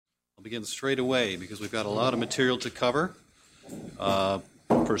I'll begin straight away because we've got a lot of material to cover.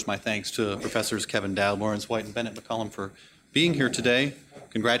 First, my thanks to Professors Kevin Dowd, Lawrence White, and Bennett McCollum for being here today.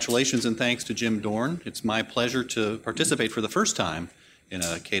 Congratulations and thanks to Jim Dorn. It's my pleasure to participate for the first time in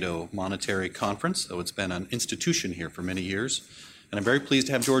a Cato Monetary Conference, though it's been an institution here for many years. And I'm very pleased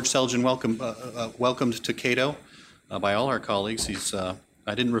to have George Selgin welcomed to Cato by all our colleagues.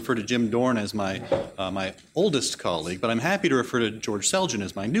 I didn't refer to Jim Dorn as my oldest colleague, but I'm happy to refer to George Selgin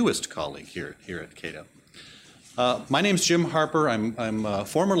as my newest colleague here at Cato. My name's Jim Harper. I'm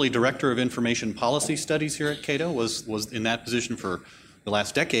formerly Director of Information Policy Studies here at Cato, was in that position for the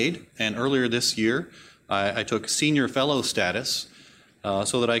last decade, and earlier this year I took Senior Fellow status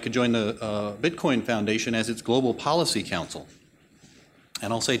so that I could join the Bitcoin Foundation as its Global Policy Council.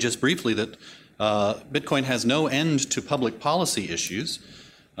 And I'll say just briefly that Bitcoin has no end to public policy issues.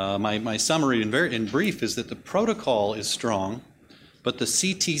 My summary in brief is that the protocol is strong, but the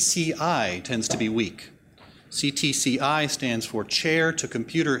CTCI tends to be weak. CTCI stands for Chair to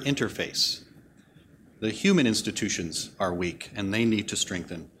Computer Interface. The human institutions are weak, and they need to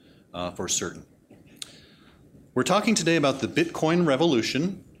strengthen for certain. We're talking today about the Bitcoin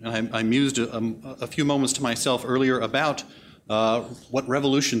revolution, and I mused a few moments to myself earlier about what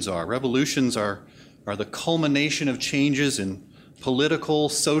revolutions are. Revolutions are the culmination of changes in political,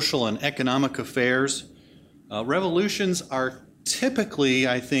 social, and economic affairs. Revolutions are typically,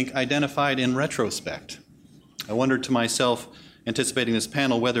 I think, identified in retrospect. I wondered to myself, anticipating this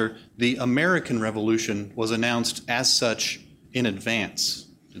panel, whether the American Revolution was announced as such in advance.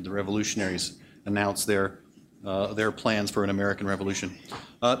 Did the revolutionaries announce their plans for an American Revolution?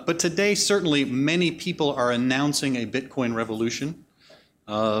 But today, certainly, many people are announcing a Bitcoin revolution.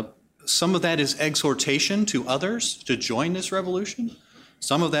 Some of that is exhortation to others to join this revolution.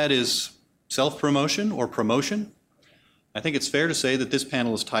 Some of that is self-promotion or promotion. I think it's fair to say that this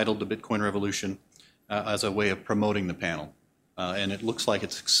panel is titled The Bitcoin Revolution as a way of promoting the panel. And it looks like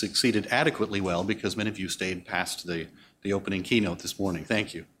it's succeeded adequately well because many of you stayed past the opening keynote this morning.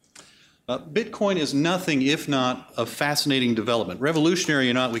 Thank you. Bitcoin is nothing if not a fascinating development.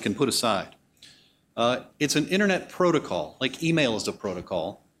 Revolutionary or not, we can put aside. It's an internet protocol, like email is a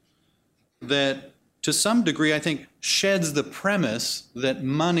protocol, that to some degree I think sheds the premise that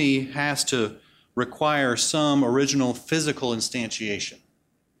money has to require some original physical instantiation.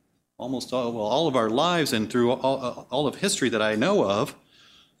 Almost all of our lives and through all of history that I know of,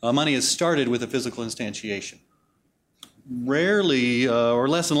 money has started with a physical instantiation. Rarely or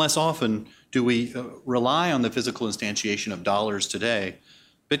less and less often do we rely on the physical instantiation of dollars today.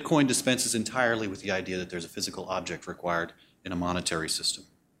 Bitcoin dispenses entirely with the idea that there's a physical object required in a monetary system.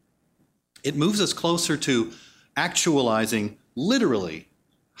 It moves us closer to actualizing, literally,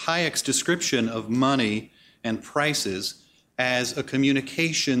 Hayek's description of money and prices as a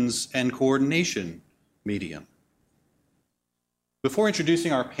communications and coordination medium. Before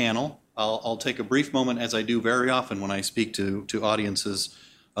introducing our panel, I'll take a brief moment, as I do very often when I speak to audiences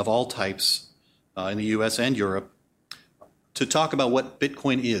of all types in the US and Europe, to talk about what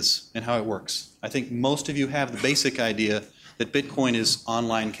Bitcoin is and how it works. I think most of you have the basic idea that Bitcoin is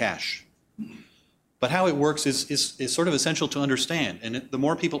online cash. But how it works is sort of essential to understand. And the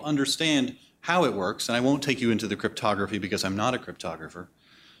more people understand how it works, and I won't take you into the cryptography because I'm not a cryptographer,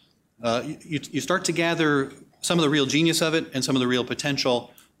 you start to gather some of the real genius of it and some of the real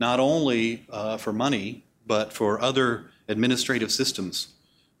potential, not only for money, but for other administrative systems.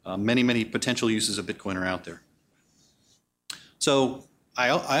 Many potential uses of Bitcoin are out there. So I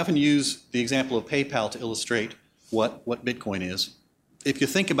often use the example of PayPal to illustrate what Bitcoin is. If you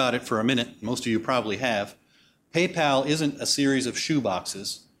think about it for a minute, most of you probably have, PayPal isn't a series of shoe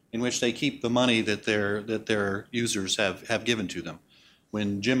boxes in which they keep the money that their users have given to them.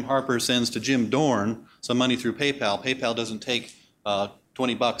 When Jim Harper sends to Jim Dorn some money through PayPal, PayPal doesn't take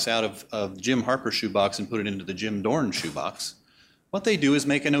 $20 out of Jim Harper's shoebox and put it into the Jim Dorn shoebox. What they do is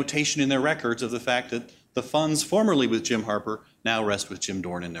make a notation in their records of the fact that the funds formerly with Jim Harper now rest with Jim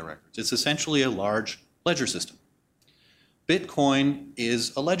Dorn in their records. It's essentially a large ledger system. Bitcoin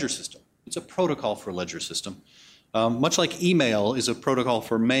is a ledger system. It's a protocol for a ledger system. Much like email is a protocol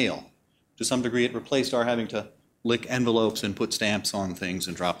for mail. To some degree, it replaced our having to lick envelopes and put stamps on things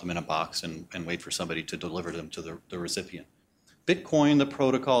and drop them in a box and wait for somebody to deliver them to the recipient. Bitcoin, the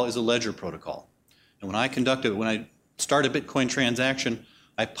protocol, is a ledger protocol. And when I start a Bitcoin transaction,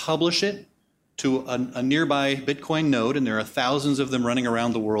 I publish it to a nearby Bitcoin node, and there are thousands of them running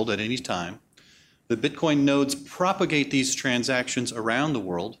around the world at any time. The Bitcoin nodes propagate these transactions around the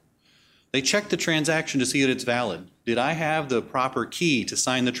world. They check the transaction to see that it's valid. Did I have the proper key to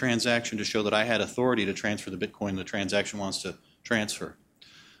sign the transaction to show that I had authority to transfer the Bitcoin the transaction wants to transfer?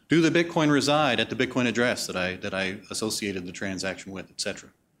 Do the Bitcoin reside at the Bitcoin address that I associated the transaction with,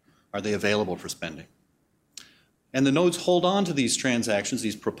 etc.? Are they available for spending? And the nodes hold on to these transactions,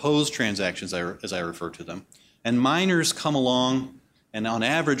 these proposed transactions as I refer to them, and miners come along, and on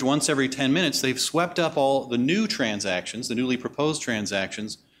average, once every 10 minutes, they've swept up all the new transactions, the newly proposed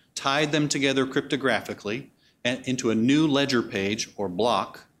transactions, tied them together cryptographically into a new ledger page or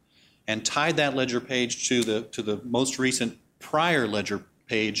block, and tied that ledger page to the most recent prior ledger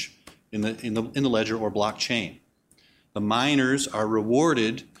page in the ledger or blockchain. The miners are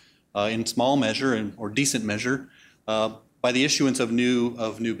rewarded in small measure or decent measure by the issuance of new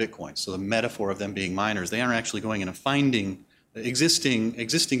Bitcoins. So the metaphor of them being miners, they aren't actually going in and finding existing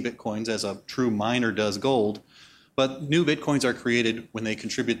Bitcoins as a true miner does gold, but new Bitcoins are created when they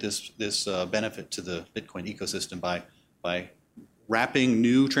contribute this benefit to the Bitcoin ecosystem by wrapping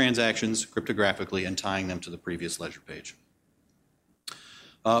new transactions cryptographically and tying them to the previous ledger page.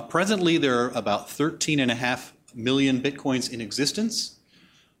 Presently, there are about 13.5 million Bitcoins in existence.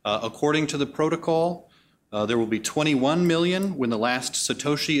 According to the protocol, there will be 21 million when the last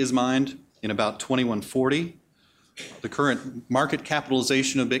Satoshi is mined in about 2140. The current market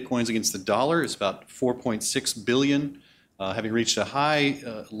capitalization of Bitcoins against the dollar is about 4.6 billion, having reached a high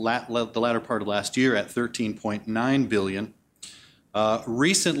the latter part of last year at 13.9 billion.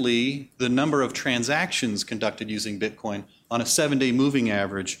 Recently, the number of transactions conducted using Bitcoin on a 7-day moving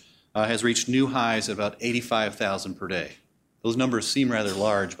average has reached new highs of about 85,000 per day. Those numbers seem rather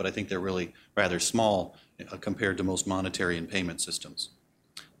large, but I think they're really rather small compared to most monetary and payment systems.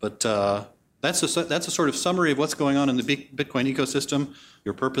 But that's a sort of summary of what's going on in the Bitcoin ecosystem.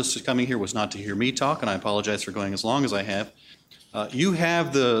 Your purpose of coming here was not to hear me talk, and I apologize for going as long as I have. You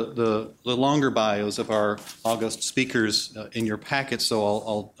have the longer bios of our august speakers in your packet,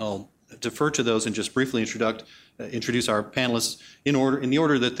 so I'll defer to those and just briefly introduce our panelists in the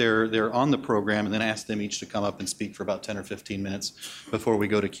order that they're on the program, and then ask them each to come up and speak for about 10 or 15 minutes before we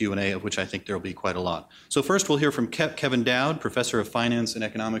go to Q&A, of which I think there will be quite a lot. So first we'll hear from Kevin Dowd, Professor of Finance and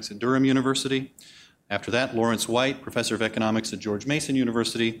Economics at Durham University. After that, Lawrence White, Professor of Economics at George Mason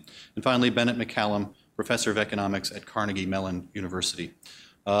University. And finally, Bennett McCallum, Professor of Economics at Carnegie Mellon University.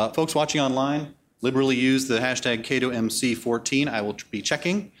 Folks watching online, liberally use the hashtag CatoMC14. I will be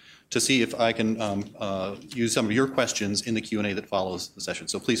checking to see if I can use some of your questions in the Q&A that follows the session.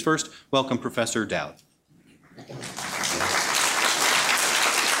 So please first, welcome Professor Dowd.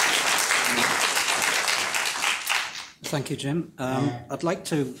 Thank you, Jim. I'd like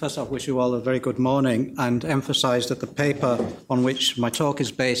to, first off, wish you all a very good morning and emphasize that the paper on which my talk is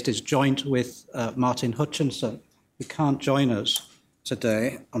based is joint with Martin Hutchinson, who can't join us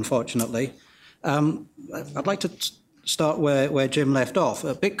today, unfortunately. I'd like to start where Jim left off.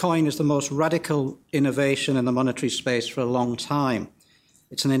 Bitcoin is the most radical innovation in the monetary space for a long time.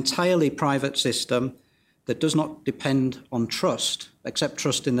 It's an entirely private system that does not depend on trust, except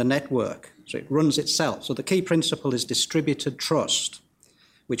trust in the network. So it runs itself. So the key principle is distributed trust,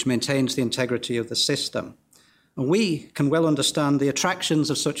 which maintains the integrity of the system. And we can well understand the attractions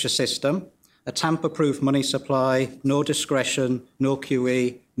of such a system: a tamper-proof money supply, no discretion, no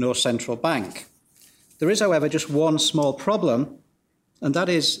QE, no central bank. There is, however, just one small problem, and that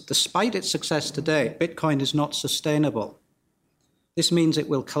is, despite its success today, Bitcoin is not sustainable. This means it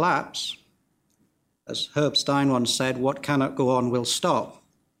will collapse. As Herb Stein once said, what cannot go on will stop.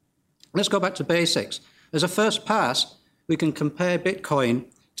 Let's go back to basics. As a first pass, we can compare Bitcoin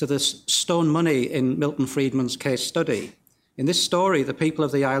to the stone money in Milton Friedman's case study. In this story, the people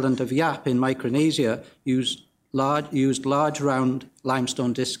of the island of Yap in Micronesia used large round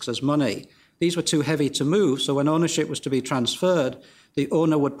limestone discs as money. These were too heavy to move, so when ownership was to be transferred, the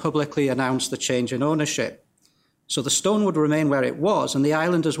owner would publicly announce the change in ownership. So the stone would remain where it was, and the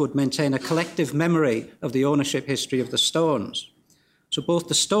islanders would maintain a collective memory of the ownership history of the stones. So both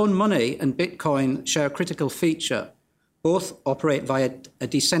the stone money and Bitcoin share a critical feature. Both operate via a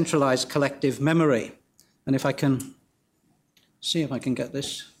decentralized collective memory. And if I can see if I can get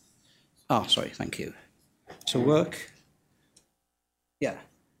this. Thank you. To work. Yeah.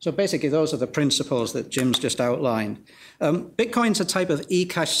 So basically, those are the principles that Jim's just outlined. Bitcoin's a type of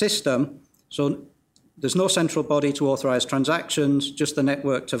e-cash system. So there's no central body to authorize transactions, just the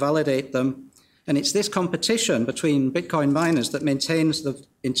network to validate them. And it's this competition between Bitcoin miners that maintains the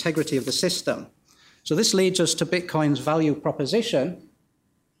integrity of the system. So this leads us to Bitcoin's value proposition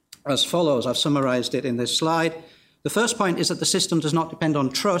as follows. I've summarized it in this slide. The first point is that the system does not depend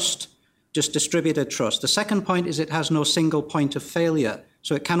on trust, just distributed trust. The second point is it has no single point of failure,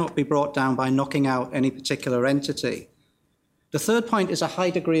 so it cannot be brought down by knocking out any particular entity. The third point is a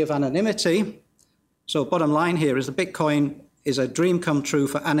high degree of anonymity. So bottom line here is the Bitcoin is a dream come true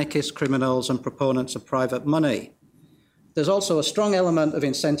for anarchists, criminals, and proponents of private money. There's also a strong element of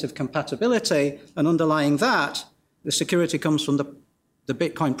incentive compatibility, and underlying that, the security comes from the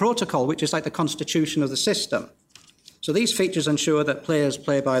Bitcoin protocol, which is like the constitution of the system. So these features ensure that players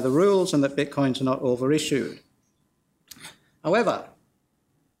play by the rules and that Bitcoins are not overissued. However,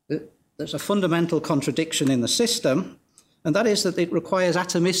 there's a fundamental contradiction in the system, and that is that it requires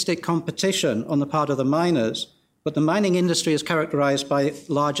atomistic competition on the part of the miners, but the mining industry is characterized by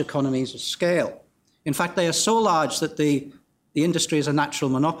large economies of scale. In fact, they are so large that the industry is a natural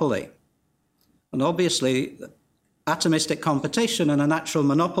monopoly. And obviously, atomistic competition and a natural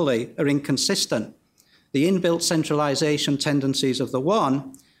monopoly are inconsistent. The inbuilt centralization tendencies of the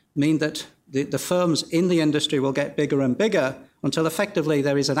one mean that the firms in the industry will get bigger and bigger until effectively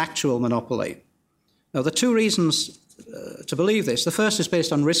there is an actual monopoly. Now, the two reasons to believe this, the first is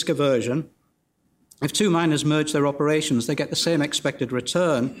based on risk aversion. If two miners merge their operations, they get the same expected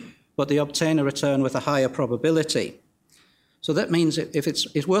return, but they obtain a return with a higher probability. So that means if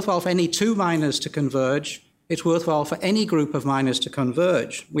it's worthwhile for any two miners to converge, it's worthwhile for any group of miners to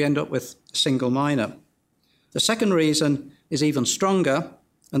converge. We end up with a single miner. The second reason is even stronger,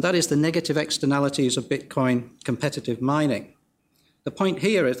 and that is the negative externalities of Bitcoin competitive mining. The point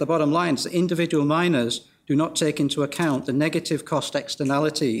here is the bottom line is that individual miners do not take into account the negative cost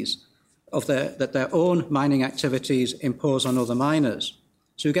externalities that their own mining activities impose on other miners.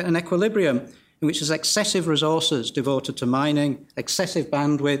 So you get an equilibrium in which there's excessive resources devoted to mining, excessive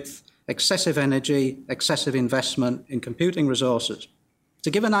bandwidth, excessive energy, excessive investment in computing resources.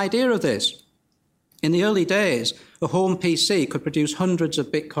 To give an idea of this, in the early days, a home PC could produce hundreds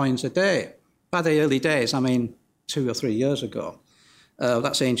of Bitcoins a day. By the early days, I mean 2 or 3 years ago.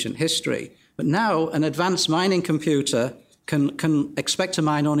 That's ancient history. But now, an advanced mining computer can expect to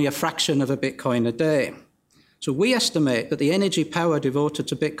mine only a fraction of a Bitcoin a day. So we estimate that the energy power devoted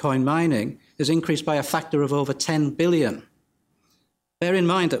to Bitcoin mining has increased by a factor of over 10 billion. Bear in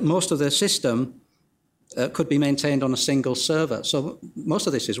mind that most of the system could be maintained on a single server. So most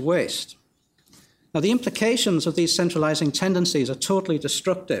of this is waste. Now, the implications of these centralizing tendencies are totally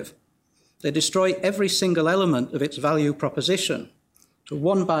destructive. They destroy every single element of its value proposition. So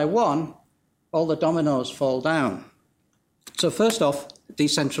one by one, all the dominoes fall down. So first off,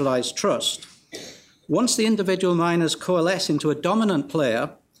 decentralized trust. Once the individual miners coalesce into a dominant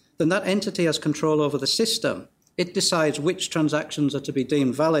player, then that entity has control over the system. It decides which transactions are to be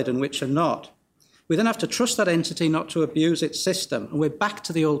deemed valid and which are not. We then have to trust that entity not to abuse its system. And we're back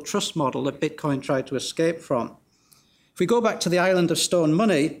to the old trust model that Bitcoin tried to escape from. If we go back to the island of stone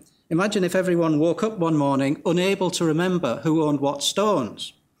money, imagine if everyone woke up one morning unable to remember who owned what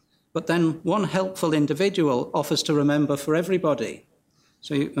stones. But then one helpful individual offers to remember for everybody.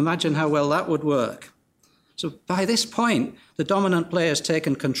 So you imagine how well that would work. So by this point, the dominant player has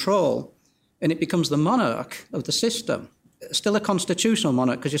taken control, and it becomes the monarch of the system. Still a constitutional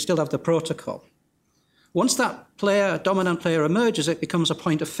monarch, because you still have the protocol. Once that dominant player emerges, it becomes a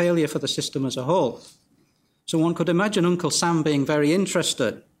point of failure for the system as a whole. So one could imagine Uncle Sam being very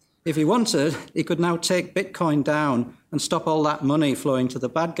interested. If he wanted, he could now take Bitcoin down and stop all that money flowing to the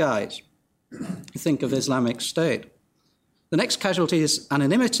bad guys. Think of Islamic State. The next casualty is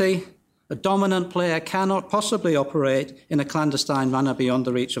anonymity. A dominant player cannot possibly operate in a clandestine manner beyond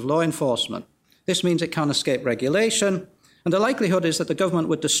the reach of law enforcement. This means it can't escape regulation, and the likelihood is that the government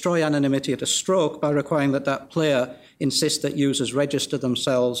would destroy anonymity at a stroke by requiring that that player insist that users register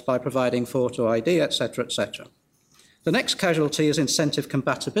themselves by providing photo ID, etc., etc. The next casualty is incentive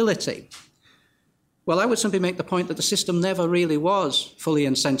compatibility. Well, I would simply make the point that the system never really was fully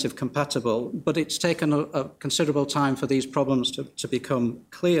incentive compatible, but it's taken a considerable time for these problems to become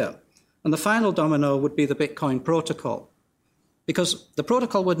clear. And the final domino would be the Bitcoin protocol, because the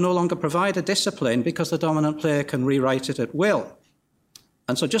protocol would no longer provide a discipline because the dominant player can rewrite it at will.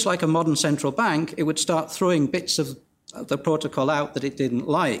 And so just like a modern central bank, it would start throwing bits of the protocol out that it didn't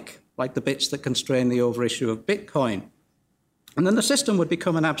like the bits that constrain the overissue of Bitcoin. And then the system would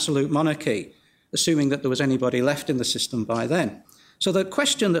become an absolute monarchy, assuming that there was anybody left in the system by then. So the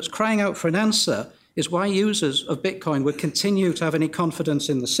question that's crying out for an answer is why users of Bitcoin would continue to have any confidence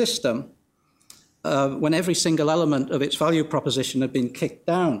in the system when every single element of its value proposition had been kicked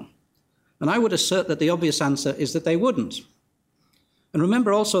down. And I would assert that the obvious answer is that they wouldn't. And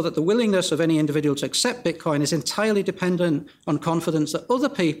remember also that the willingness of any individual to accept Bitcoin is entirely dependent on confidence that other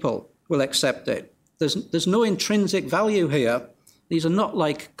people will accept it. There's no intrinsic value here. These are not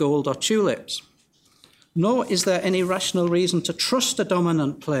like gold or tulips. Nor is there any rational reason to trust a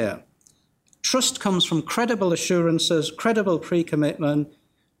dominant player. Trust comes from credible assurances, credible pre-commitment,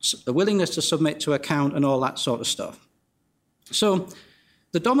 the willingness to submit to account, and all that sort of stuff. So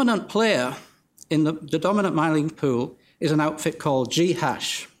the dominant player in the dominant mining pool is an outfit called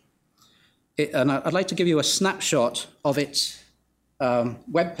GHash. And I'd like to give you a snapshot of its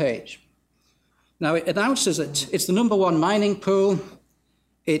webpage. Now, it announces that it's the #1 mining pool.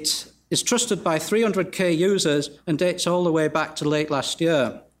 It is trusted by 300K users and dates all the way back to late last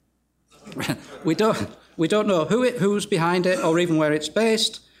year. We don't know who's behind it or even where it's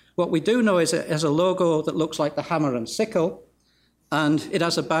based. What we do know is it has a logo that looks like the hammer and sickle, and it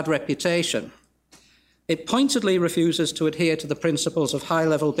has a bad reputation. It pointedly refuses to adhere to the principles of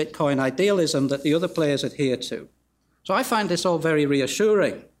high-level Bitcoin idealism that the other players adhere to. So I find this all very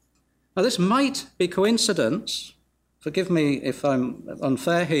reassuring. Now, this might be coincidence. Forgive me if I'm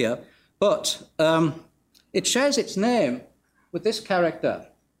unfair here, but it shares its name with this character.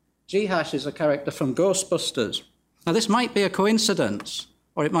 GHash is a character from Ghostbusters. Now, this might be a coincidence,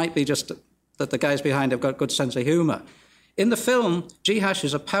 or it might be just that the guys behind it have got a good sense of humour. In the film, GHash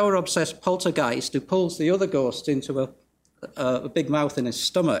is a power-obsessed poltergeist who pulls the other ghosts into a big mouth in his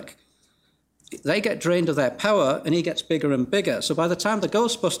stomach. They get drained of their power, and he gets bigger and bigger. So by the time the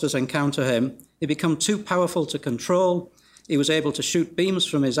Ghostbusters encounter him, he becomes too powerful to control. He was able to shoot beams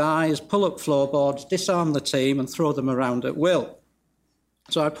from his eyes, pull up floorboards, disarm the team, and throw them around at will.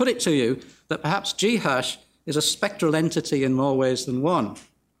 So I put it to you that perhaps GHash is a spectral entity in more ways than one.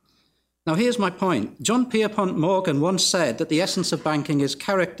 Now, here's my point. John Pierpont Morgan once said that the essence of banking is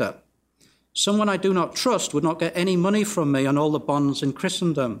character. Someone I do not trust would not get any money from me on all the bonds in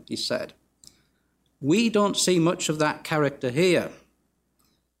Christendom, he said. We don't see much of that character here.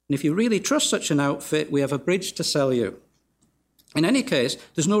 And if you really trust such an outfit, we have a bridge to sell you. In any case,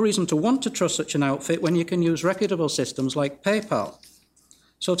 there's no reason to want to trust such an outfit when you can use reputable systems like PayPal.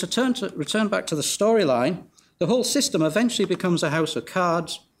 So to return back to the storyline, the whole system eventually becomes a house of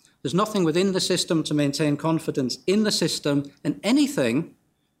cards. There's nothing within the system to maintain confidence in the system, and anything,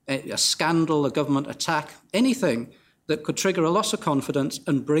 a scandal, a government attack, anything that could trigger a loss of confidence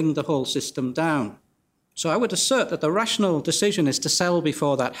and bring the whole system down. So I would assert that the rational decision is to sell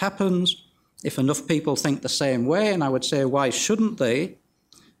before that happens. If enough people think the same way, and I would say, why shouldn't they?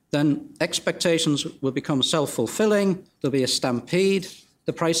 Then expectations will become self-fulfilling, there'll be a stampede,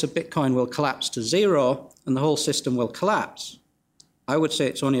 the price of Bitcoin will collapse to zero, and the whole system will collapse. I would say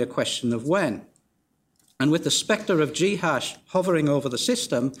it's only a question of when. And with the spectre of GHash hovering over the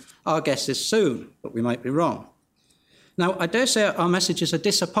system, our guess is soon, but we might be wrong. Now, I dare say our message is a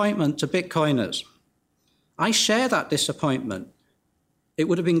disappointment to Bitcoiners. I share that disappointment. It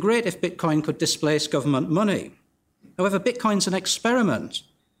would have been great if Bitcoin could displace government money. However, Bitcoin's an experiment.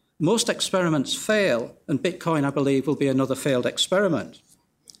 Most experiments fail, and Bitcoin, I believe, will be another failed experiment.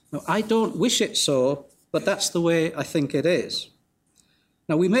 Now, I don't wish it so, but that's the way I think it is.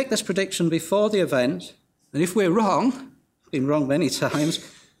 Now, we make this prediction before the event, and if we're wrong, been wrong many times,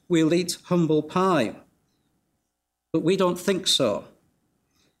 we'll eat humble pie. But we don't think so.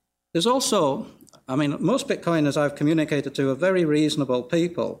 There's also, most Bitcoiners I've communicated to are very reasonable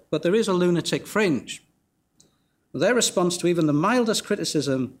people, but there is a lunatic fringe. Their response to even the mildest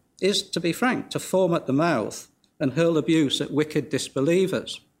criticism is, to be frank, to foam at the mouth and hurl abuse at wicked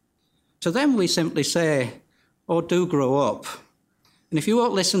disbelievers. To them we simply say, oh, do grow up. And if you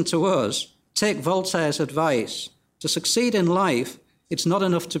won't listen to us, take Voltaire's advice. To succeed in life, it's not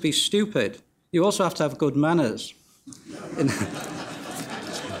enough to be stupid. You also have to have good manners.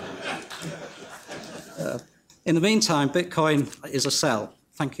 In the meantime, Bitcoin is a sell.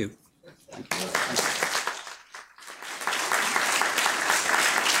 Thank you.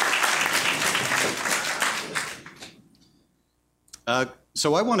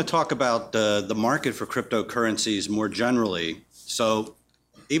 So I want to talk about the market for cryptocurrencies more generally. So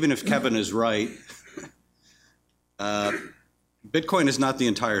even if Kevin is right, Bitcoin is not the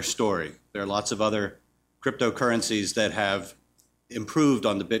entire story. There are lots of other cryptocurrencies that have improved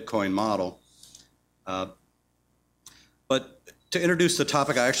on the Bitcoin model. But to introduce the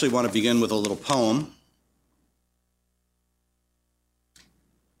topic, I actually want to begin with a little poem.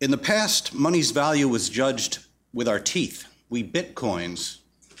 In the past, money's value was judged with our teeth. We bit coins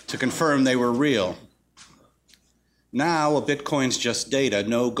to confirm they were real. Now, a Bitcoin's just data,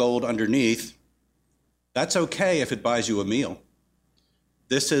 no gold underneath. That's okay if it buys you a meal.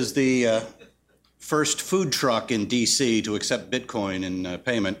 This is the first food truck in DC to accept Bitcoin in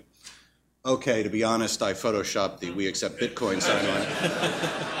payment. Okay, to be honest, I photoshopped the "We accept Bitcoin" sign on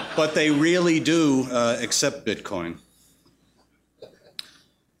it. But they really do accept Bitcoin.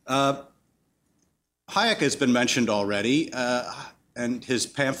 Hayek has been mentioned already, and his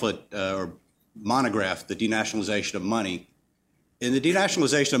pamphlet or monograph, The Denationalization of Money. In The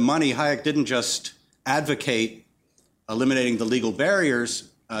Denationalization of Money, Hayek didn't just advocate eliminating the legal barriers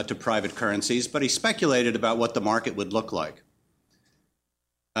to private currencies, but he speculated about what the market would look like.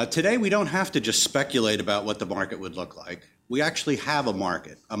 Today, we don't have to just speculate about what the market would look like. We actually have a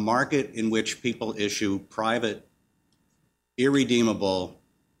market in which people issue private, irredeemable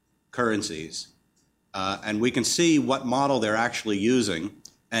currencies. And we can see what model they're actually using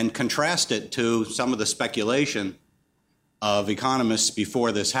and contrast it to some of the speculation of economists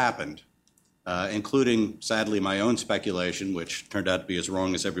before this happened, including, sadly, my own speculation, which turned out to be as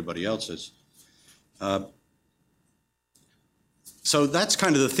wrong as everybody else's. So that's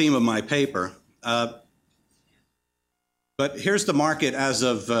kind of the theme of my paper. But here's the market as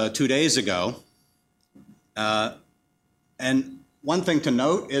of 2 days ago. And one thing to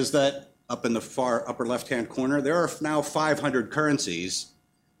note is that up in the far upper left-hand corner, there are now 500 currencies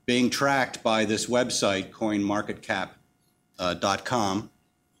being tracked by this website, coinmarketcap.com.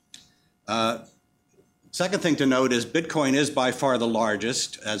 Second thing to note is Bitcoin is by far the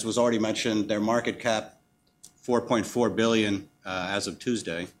largest. As was already mentioned, their market cap, 4.4 billion as of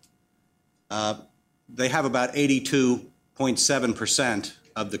Tuesday. They have about 82.7%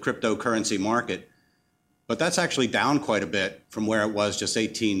 of the cryptocurrency market, but that's actually down quite a bit from where it was just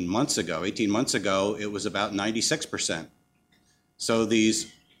 18 months ago. 18 months ago, it was about 96%. So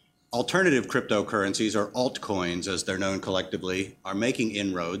these alternative cryptocurrencies, or altcoins as they're known collectively, are making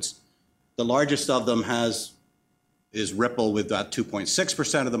inroads. The largest of them is Ripple with about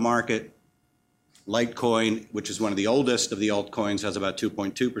 2.6% of the market. Litecoin, which is one of the oldest of the altcoins, has about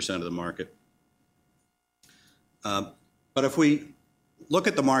 2.2% of the market. But if we look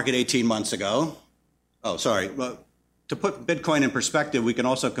at the market 18 months ago, well, to put Bitcoin in perspective, we can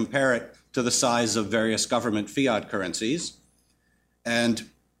also compare it to the size of various government fiat currencies. And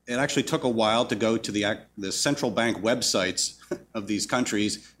it actually took a while to go to the central bank websites of these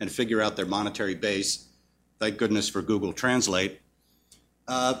countries and figure out their monetary base. Thank goodness for Google Translate.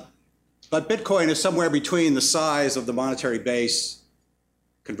 But Bitcoin is somewhere between the size of the monetary base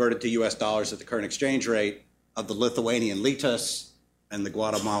converted to US dollars at the current exchange rate of the Lithuanian litas and the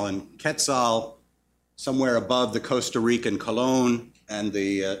Guatemalan quetzal, somewhere above the Costa Rican colon and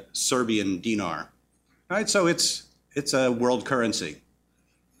the Serbian dinar. All right, so it's a world currency.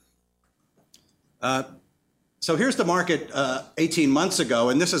 So here's the market 18 months ago,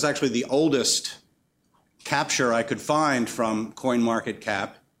 and this is actually the oldest capture I could find from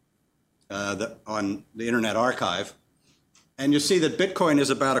CoinMarketCap on the Internet Archive. And you see that Bitcoin is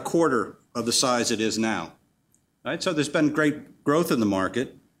about a quarter of the size it is now. Right? So there's been great growth in the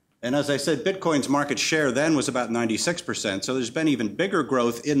market. And as I said, Bitcoin's market share then was about 96%. So there's been even bigger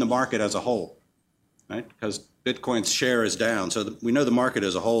growth in the market as a whole, right? Because Bitcoin's share is down. So we know the market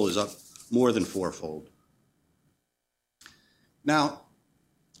as a whole is up more than fourfold. Now,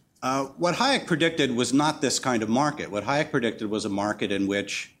 what Hayek predicted was not this kind of market. What Hayek predicted was a market in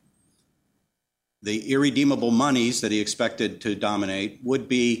which the irredeemable monies that he expected to dominate would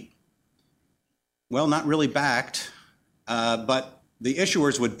be, well, not really backed, but the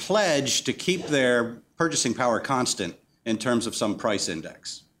issuers would pledge to keep their purchasing power constant in terms of some price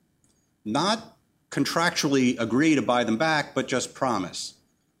index. Not contractually agree to buy them back, but just promise.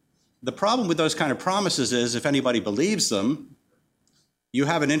 The problem with those kind of promises is if anybody believes them, you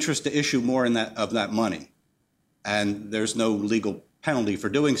have an interest to issue more of that money. And there's no legal penalty for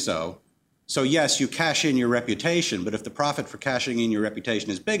doing so. So yes, you cash in your reputation, but if the profit for cashing in your reputation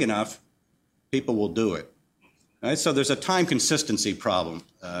is big enough, people will do it. Right? So there's a time consistency problem,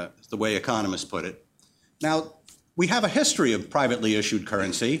 is the way economists put it. Now, we have a history of privately issued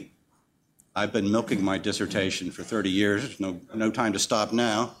currency. I've been milking my dissertation for 30 years. No time to stop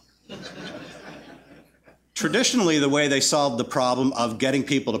now. Traditionally, the way they solved the problem of getting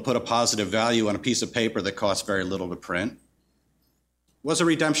people to put a positive value on a piece of paper that costs very little to print was a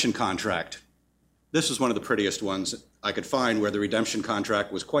redemption contract. This is one of the prettiest ones I could find where the redemption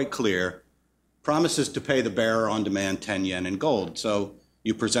contract was quite clear. Promises to pay the bearer on demand 10 yen in gold. So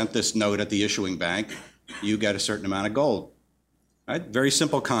you present this note at the issuing bank, you get a certain amount of gold. Right? Very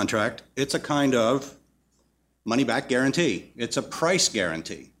simple contract. It's a kind of money-back guarantee. It's a price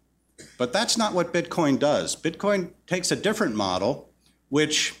guarantee. But that's not what Bitcoin does. Bitcoin takes a different model,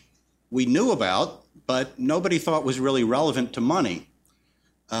 which we knew about, but nobody thought was really relevant to money.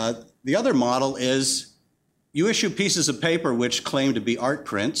 The other model is you issue pieces of paper which claim to be art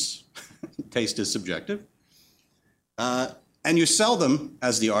prints. Taste is subjective. And you sell them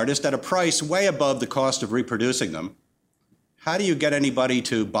as the artist at a price way above the cost of reproducing them. How do you get anybody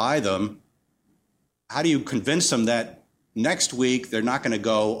to buy them? How do you convince them that next week they're not going to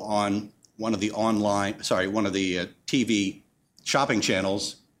go on one of the TV shopping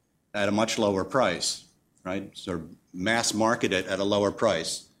channels at a much lower price, right? Sort of mass market it at a lower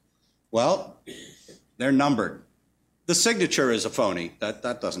price? Well, they're numbered. The signature is a phony.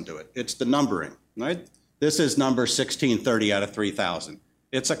 That doesn't do it. It's the numbering, right? This is number 1630 out of 3000.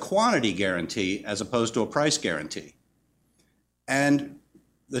 It's a quantity guarantee as opposed to a price guarantee. And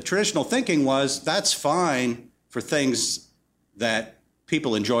the traditional thinking was that's fine for things that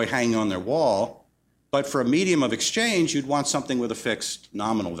people enjoy hanging on their wall, but for a medium of exchange, you'd want something with a fixed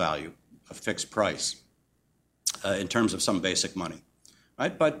nominal value, a fixed price in terms of some basic money,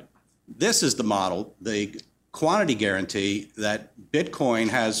 right? But this is the model, the quantity guarantee that Bitcoin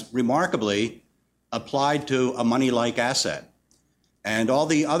has remarkably applied to a money-like asset. And all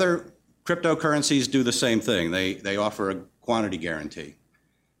the other cryptocurrencies do the same thing. They offer a quantity guarantee.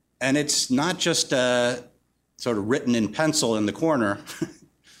 And it's not just sort of written in pencil in the corner.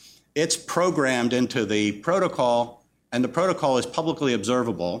 It's programmed into the protocol, and the protocol is publicly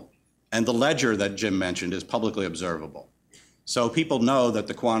observable, and the ledger that Jim mentioned is publicly observable. So people know that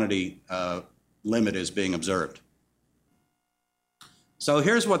the quantity limit is being observed. So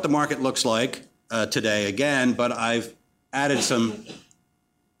here's what the market looks like today again, but I've added some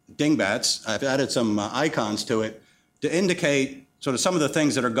dingbats, I've added some icons to it to indicate sort of some of the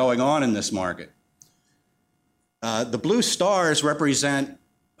things that are going on in this market. The blue stars represent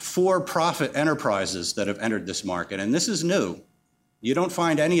for-profit enterprises that have entered this market, and this is new. You don't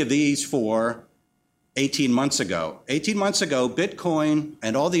find any of these for 18 months ago. 18 months ago, Bitcoin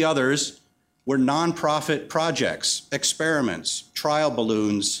and all the others were nonprofit projects, experiments, trial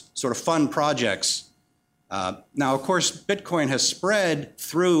balloons, sort of fun projects. Now, of course, Bitcoin has spread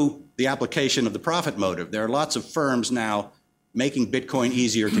through the application of the profit motive. There are lots of firms now making Bitcoin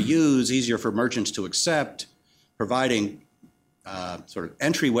easier to use, easier for merchants to accept, providing sort of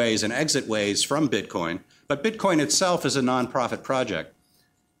entryways and exit ways from Bitcoin. But Bitcoin itself is a nonprofit project.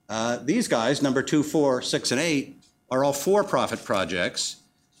 These guys, number 2, 4, 6, and 8, are all for-profit projects,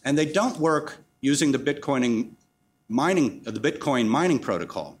 and they don't work using the Bitcoin mining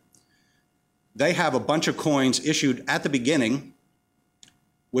protocol. They have a bunch of coins issued at the beginning,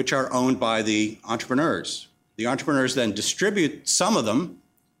 which are owned by the entrepreneurs. The entrepreneurs then distribute some of them,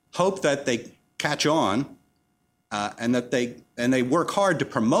 hope that they catch on, and they work hard to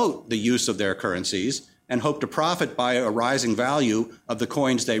promote the use of their currencies and hope to profit by a rising value of the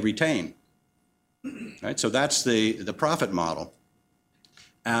coins they retain. Right? So that's the profit model.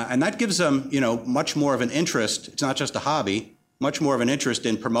 And that gives them, much more of an interest. It's not just a hobby, much more of an interest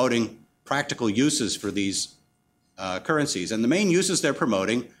in promoting practical uses for these currencies. And the main uses they're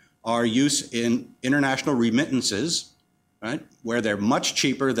promoting are use in international remittances, right, where they're much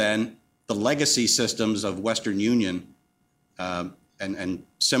cheaper than the legacy systems of Western Union and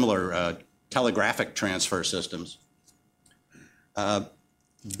similar telegraphic transfer systems.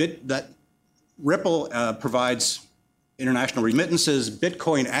 Ripple provides international remittances.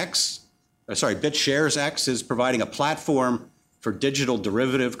 BitShares X is providing a platform for digital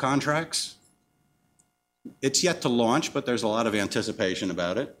derivative contracts. It's yet to launch, but there's a lot of anticipation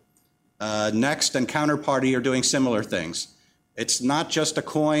about it. Next and Counterparty are doing similar things. It's not just a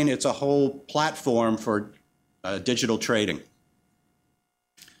coin, it's a whole platform for digital trading.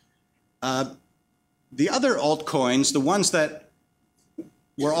 The other altcoins, the ones that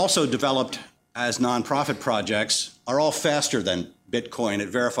were also developed as nonprofit projects, are all faster than Bitcoin at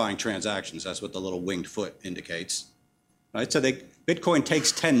verifying transactions. That's what the little winged foot indicates. Right? So Bitcoin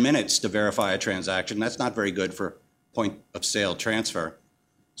takes 10 minutes to verify a transaction. That's not very good for point of sale transfer.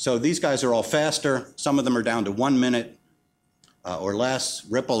 So these guys are all faster. Some of them are down to 1 minute or less.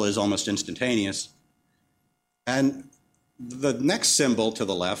 Ripple is almost instantaneous. And the next symbol to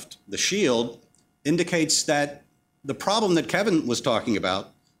the left, the shield, indicates that the problem that Kevin was talking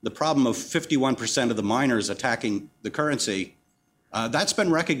about, the problem of 51% of the miners attacking the currency, that's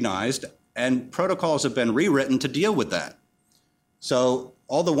been recognized, and protocols have been rewritten to deal with that. So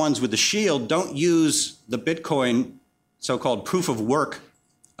all the ones with the shield don't use the Bitcoin so-called proof of work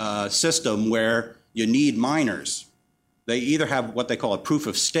system where you need miners. They either have what they call a proof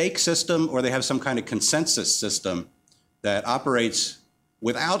of stake system, or they have some kind of consensus system that operates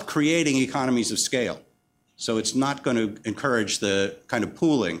without creating economies of scale. So it's not going to encourage the kind of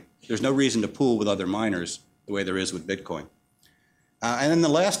pooling. There's no reason to pool with other miners the way there is with Bitcoin. And then the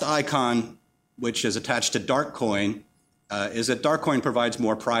last icon, which is attached to Darkcoin, is that Darkcoin provides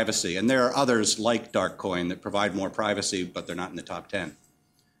more privacy. And there are others like Darkcoin that provide more privacy, but they're not in the top 10.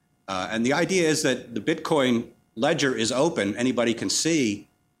 And the idea is that the Bitcoin ledger is open. Anybody can see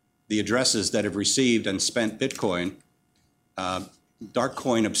the addresses that have received and spent Bitcoin.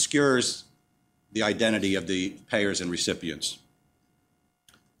 Darkcoin obscures the identity of the payers and recipients.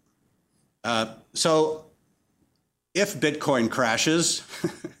 So if Bitcoin crashes,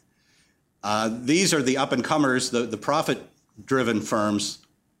 these are the up-and-comers, the profit-driven firms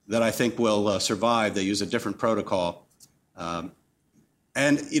that I think will survive. They use a different protocol.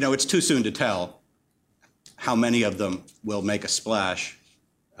 And, you know, it's too soon to tell how many of them will make a splash.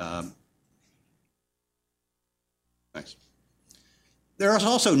 Thanks. There are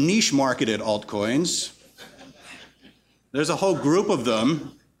also niche-marketed altcoins. There's a whole group of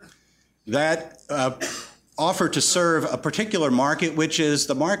them that offer to serve a particular market, which is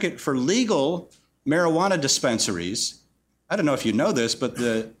the market for legal marijuana dispensaries. I don't know if you know this, but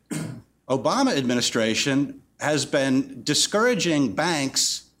the Obama administration has been discouraging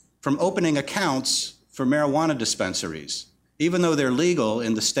banks from opening accounts for marijuana dispensaries. Even though they're legal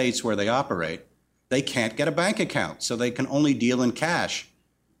in the states where they operate, they can't get a bank account, so they can only deal in cash.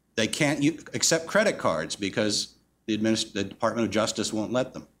 They can't accept credit cards because the Department of Justice won't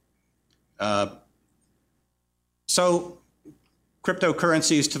let them. So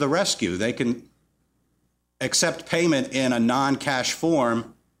cryptocurrencies to the rescue. They can accept payment in a non-cash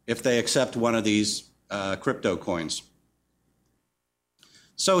form if they accept one of these crypto coins.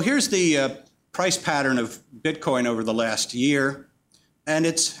 So here's the price pattern of Bitcoin over the last year, and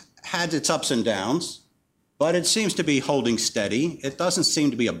it's had its ups and downs, but it seems to be holding steady. It doesn't seem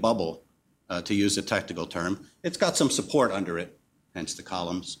to be a bubble, to use a technical term. It's got some support under it, hence the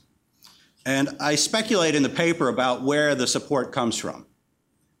columns. And I speculate in the paper about where the support comes from.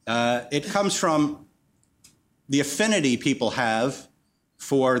 It comes from the affinity people have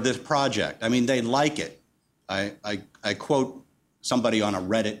for this project. I mean, they like it. I quote somebody on a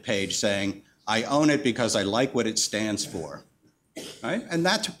Reddit page saying, "I own it because I like what it stands for." Right? And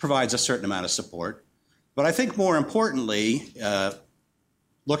that provides a certain amount of support. But I think more importantly,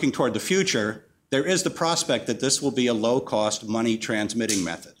 looking toward the future, there is the prospect that this will be a low-cost money transmitting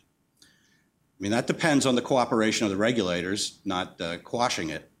method. I mean, that depends on the cooperation of the regulators, not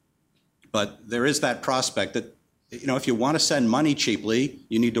quashing it. But there is that prospect that, you know, if you want to send money cheaply,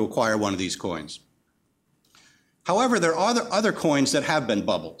 you need to acquire one of these coins. However, there are other coins that have been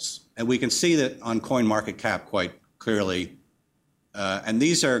bubbles, and we can see that on CoinMarketCap quite clearly. And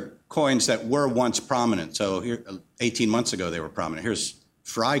these are coins that were once prominent. So here, 18 months ago, they were prominent. Here's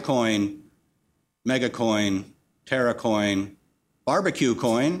Frycoin, Megacoin, TerraCoin, Barbecue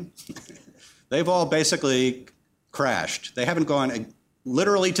Coin. They've all basically crashed. They haven't gone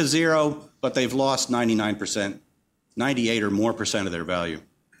literally to zero, but they've lost 99%, 98 or more percent of their value.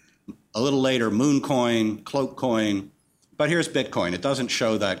 A little later, Mooncoin, Cloakcoin, but here's Bitcoin. It doesn't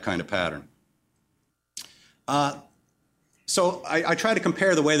show that kind of pattern. So I try to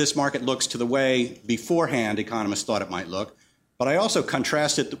compare the way this market looks to the way beforehand economists thought it might look, but I also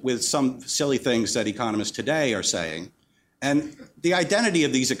contrast it with some silly things that economists today are saying. And the identity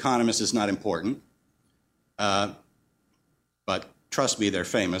of these economists is not important, but trust me, they're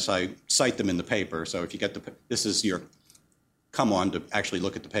famous. I cite them in the paper, so if you get this is your come on to actually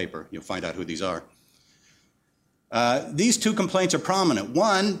look at the paper. You'll find out who these are. These two complaints are prominent.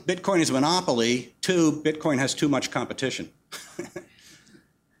 One, Bitcoin is a monopoly. Two, Bitcoin has too much competition.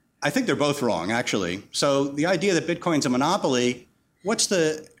 I think they're both wrong, actually. So the idea that Bitcoin's a monopoly, it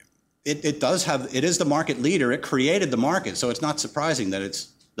is the market leader. It created the market, so it's not surprising that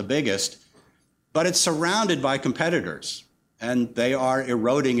it's the biggest. But it's surrounded by competitors, and they are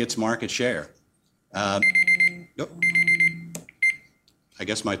eroding its market share. I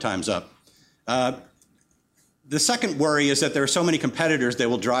guess my time's up. The second worry is that there are so many competitors they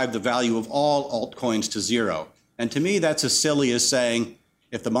will drive the value of all altcoins to zero. And to me, that's as silly as saying,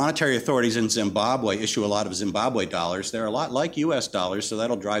 if the monetary authorities in Zimbabwe issue a lot of Zimbabwe dollars, they're a lot like US dollars, so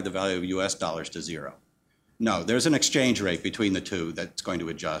that'll drive the value of US dollars to zero. No, there's an exchange rate between the two that's going to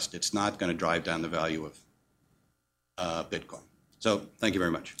adjust. It's not going to drive down the value of Bitcoin. So thank you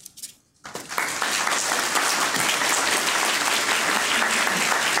very much.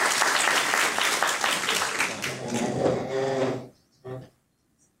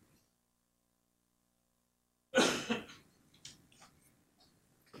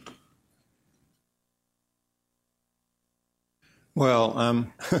 Well,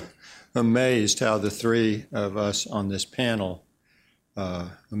 I'm amazed how the three of us on this panel,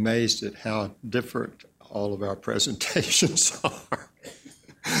 amazed at how different all of our presentations are.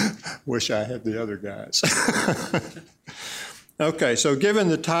 Wish I had the other guys. Okay, so given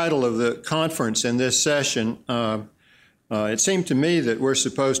the title of the conference in this session, it seemed to me that we're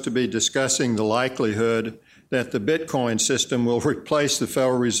supposed to be discussing the likelihood that the Bitcoin system will replace the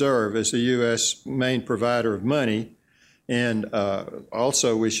Federal Reserve as the U.S. main provider of money. And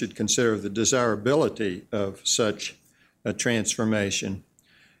also we should consider the desirability of such a transformation.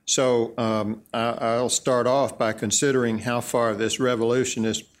 So I'll start off by considering how far this revolution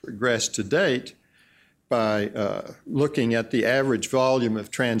has progressed to date by looking at the average volume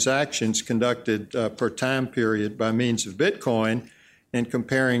of transactions conducted per time period by means of Bitcoin and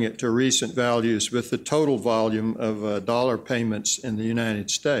comparing it to recent values with the total volume of dollar payments in the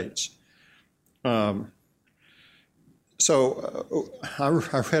United States. I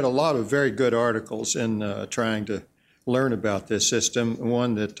read a lot of very good articles in trying to learn about this system.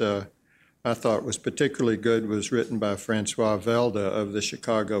 One that I thought was particularly good was written by Francois Velda of the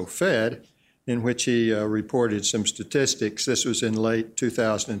Chicago Fed, in which he reported some statistics. This was in late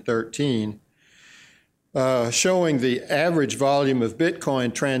 2013, showing the average volume of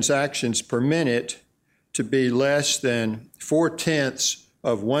Bitcoin transactions per minute to be less than 0.4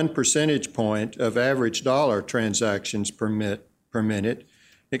 of 1 percentage point of average dollar transactions per minute,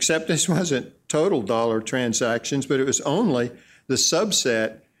 except this wasn't total dollar transactions, but it was only the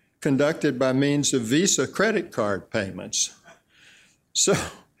subset conducted by means of Visa credit card payments. So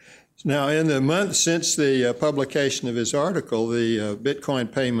now, in the month since the publication of his article, the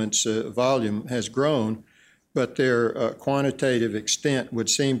Bitcoin payments volume has grown, but their quantitative extent would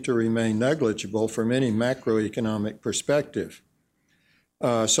seem to remain negligible from any macroeconomic perspective.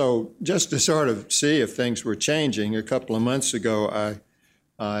 So just to sort of see if things were changing, a couple of months ago,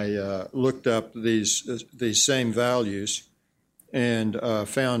 I looked up these same values and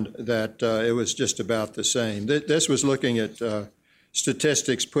found that it was just about the same. This was looking at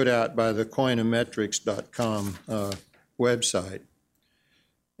statistics put out by the Coinometrics.com website.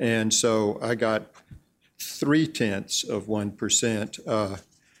 And so I got 0.3 of 1%.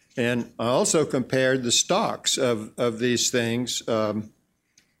 And I also compared the stocks of these things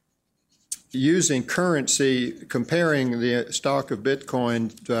using currency, comparing the stock of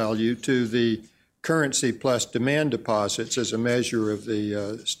Bitcoin value to the currency plus demand deposits as a measure of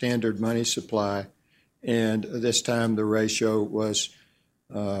the standard money supply. And this time the ratio was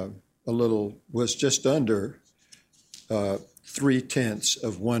just under 0.3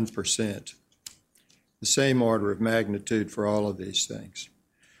 of 1%. The same order of magnitude for all of these things.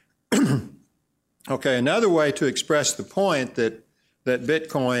 Okay, another way to express the point that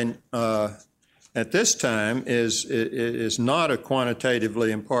Bitcoin at this time is not a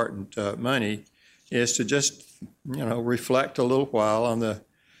quantitatively important money is to just reflect a little while on the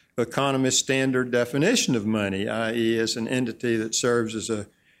economist standard definition of money, i.e. as an entity that serves as a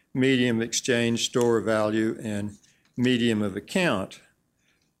medium of exchange, store of value, and medium of account.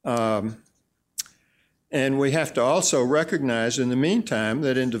 And we have to also recognize in the meantime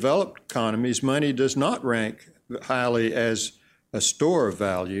that in developed economies, money does not rank highly as a store of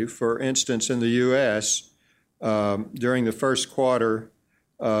value. For instance, in the U.S., during the first quarter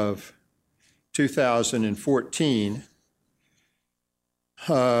of 2014,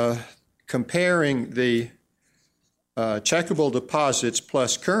 comparing the checkable deposits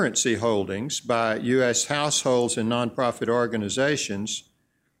plus currency holdings by U.S. households and nonprofit organizations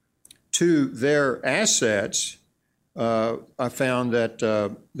to their assets, I found that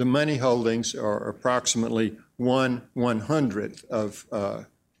the money holdings are approximately 1/100th of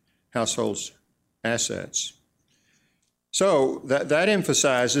households' assets. So that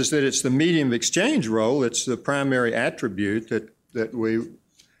emphasizes that it's the medium of exchange role, it's the primary attribute that we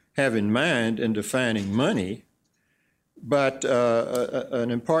have in mind in defining money. But an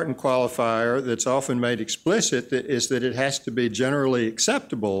important qualifier that's often made explicit is that it has to be generally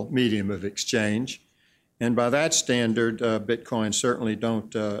acceptable medium of exchange. And by that standard, Bitcoin certainly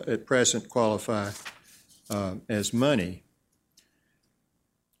don't at present qualify as money.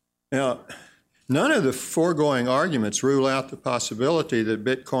 Now, none of the foregoing arguments rule out the possibility that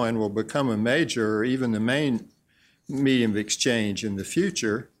Bitcoin will become a major or even the main medium of exchange in the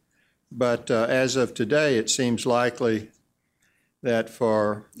future. But as of today, it seems likely that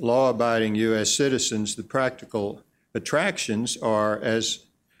for law-abiding U.S. citizens, the practical attractions of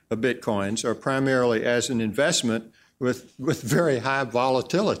Bitcoins are primarily as an investment with very high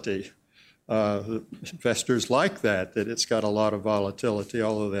volatility. Investors like that it's got a lot of volatility,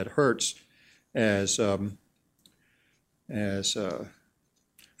 although that hurts from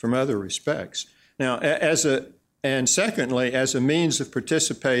other respects. Now, and secondly, as a means of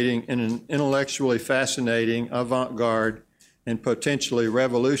participating in an intellectually fascinating, avant-garde, and potentially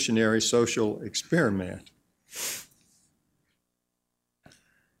revolutionary social experiment.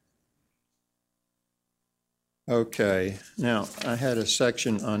 Okay, now I had a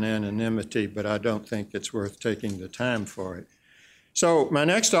section on anonymity, but I don't think it's worth taking the time for it. So my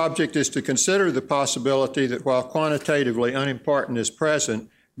next object is to consider the possibility that while quantitatively unimportant as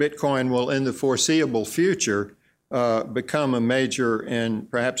present, Bitcoin will in the foreseeable future become a major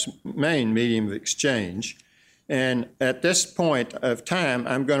and perhaps main medium of exchange. And at this point of time,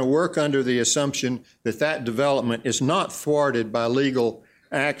 I'm going to work under the assumption that that development is not thwarted by legal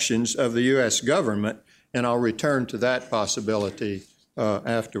actions of the U.S. government, and I'll return to that possibility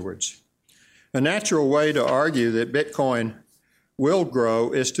afterwards. A natural way to argue that Bitcoin will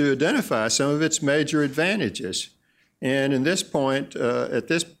grow is to identify some of its major advantages. And in this point,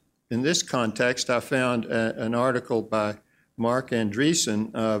 in this context, I found an article by Mark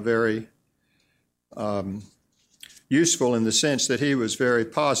Andreessen very useful in the sense that he was very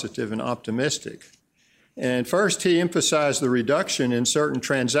positive and optimistic. And first, he emphasized the reduction in certain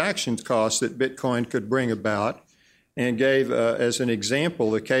transaction costs that Bitcoin could bring about, and gave as an example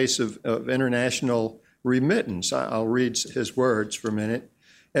the case of international remittance. I'll read his words for a minute.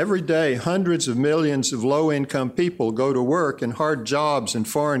 Every day, hundreds of millions of low-income people go to work in hard jobs in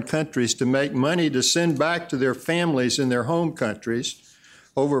foreign countries to make money to send back to their families in their home countries,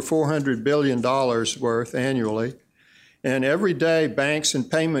 over $400 billion worth annually. And every day, banks and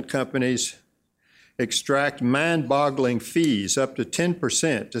payment companies extract mind-boggling fees, up to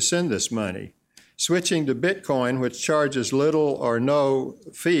 10%, to send this money. Switching to Bitcoin, which charges little or no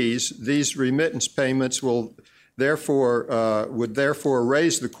fees, these remittance payments would therefore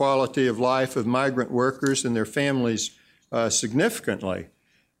raise the quality of life of migrant workers and their families significantly.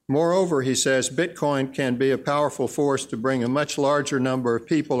 Moreover, he says, Bitcoin can be a powerful force to bring a much larger number of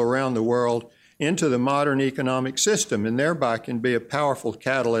people around the world into the modern economic system, and thereby can be a powerful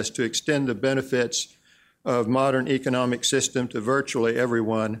catalyst to extend the benefits of modern economic system to virtually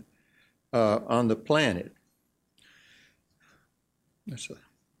everyone on the planet. That's a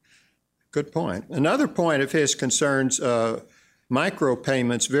good point. Another point of his concerns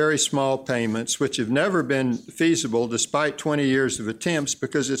micropayments, very small payments, which have never been feasible despite 20 years of attempts,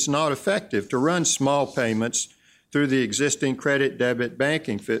 because it's not effective to run small payments through the existing credit debit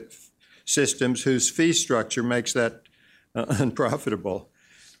banking systems whose fee structure makes that unprofitable.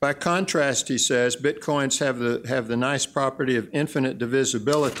 By contrast, he says, Bitcoins have the nice property of infinite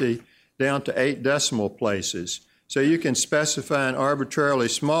divisibility down to 8 decimal places. So you can specify an arbitrarily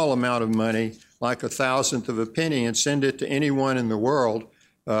small amount of money, like 1,000th of a penny, and send it to anyone in the world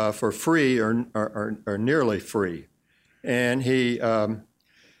for free or nearly free. And he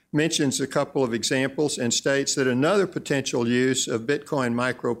mentions a couple of examples and states that another potential use of Bitcoin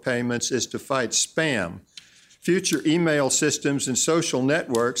micropayments is to fight spam. Future email systems and social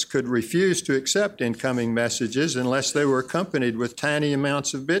networks could refuse to accept incoming messages unless they were accompanied with tiny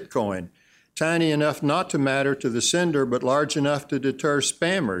amounts of Bitcoin, tiny enough not to matter to the sender, but large enough to deter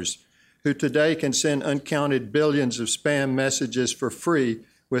spammers, who today can send uncounted billions of spam messages for free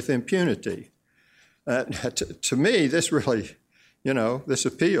with impunity. To me, this really, this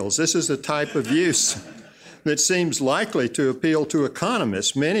appeals. This is a type of use that seems likely to appeal to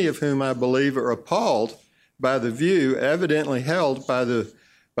economists, many of whom I believe are appalled by the view evidently held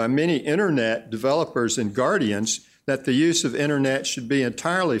by many internet developers and guardians that the use of internet should be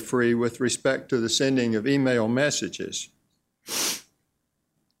entirely free with respect to the sending of email messages.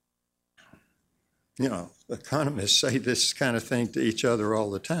 Economists say this kind of thing to each other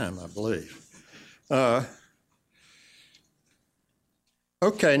all the time, I believe.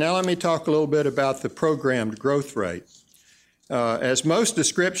 Okay, now let me talk a little bit about the programmed growth rate. As most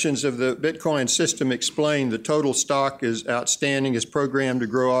descriptions of the Bitcoin system explain, the total stock is outstanding is programmed to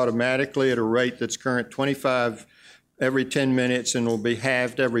grow automatically at a rate that's current 25 every 10 minutes and will be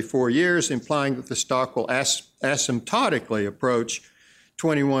halved every 4 years, implying that the stock will asymptotically approach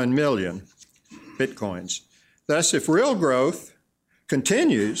 21 million Bitcoins. Thus, if real growth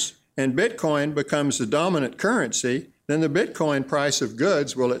continues and Bitcoin becomes the dominant currency, then the Bitcoin price of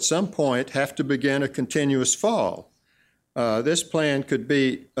goods will at some point have to begin a continuous fall. This plan could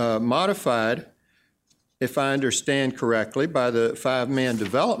be modified, if I understand correctly, by the 5-man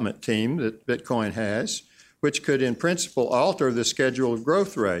development team that Bitcoin has, which could in principle alter the schedule of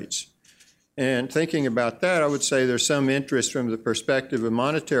growth rates. And thinking about that, I would say there's some interest from the perspective of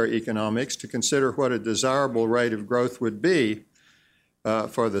monetary economics to consider what a desirable rate of growth would be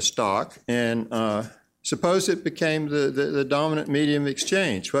for the stock. And suppose it became the dominant medium of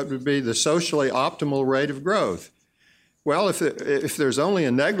exchange. What would be the socially optimal rate of growth? Well, if there's only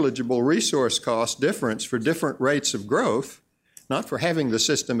a negligible resource cost difference for different rates of growth, not for having the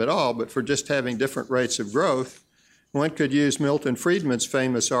system at all, but for just having different rates of growth, one could use Milton Friedman's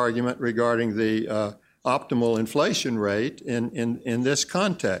famous argument regarding the optimal inflation rate in this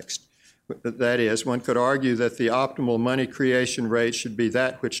context. That is, one could argue that the optimal money creation rate should be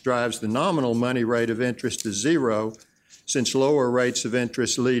that which drives the nominal money rate of interest to zero, since lower rates of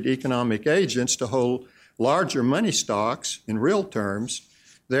interest lead economic agents to hold larger money stocks in real terms,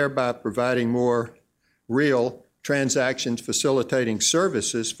 thereby providing more real transactions facilitating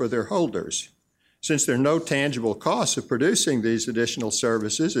services for their holders. Since there are no tangible costs of producing these additional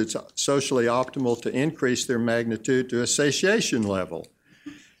services, it's socially optimal to increase their magnitude to a satiation level.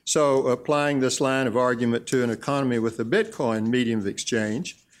 So applying this line of argument to an economy with a Bitcoin medium of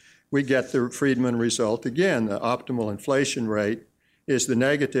exchange, we get the Friedman result again. The optimal inflation rate is the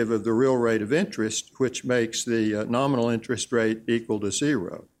negative of the real rate of interest, which makes the nominal interest rate equal to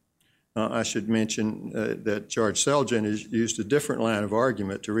zero. I should mention that George Selgin has used a different line of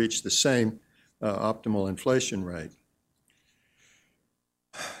argument to reach the same optimal inflation rate.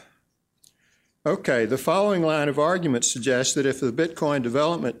 Okay, the following line of argument suggests that if the Bitcoin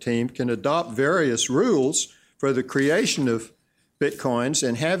development team can adopt various rules for the creation of Bitcoins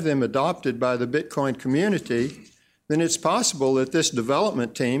and have them adopted by the Bitcoin community, then it's possible that this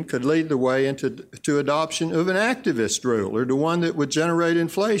development team could lead the way to adoption of an activist rule or to one that would generate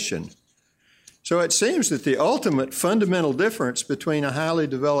inflation. So it seems that the ultimate fundamental difference between a highly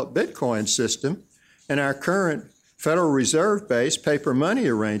developed Bitcoin system and our current Federal Reserve-based paper money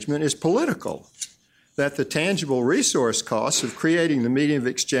arrangement is political, that the tangible resource costs of creating the medium of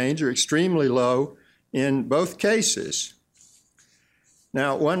exchange are extremely low in both cases.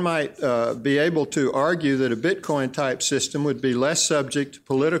 Now, one might be able to argue that a Bitcoin-type system would be less subject to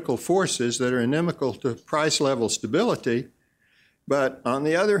political forces that are inimical to price level stability. But on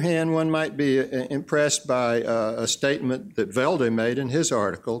the other hand, one might be impressed by a statement that Velde made in his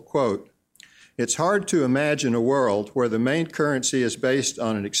article, quote, "It's hard to imagine a world where the main currency is based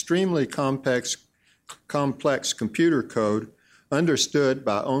on an extremely complex computer code understood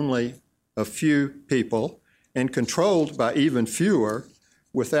by only a few people and controlled by even fewer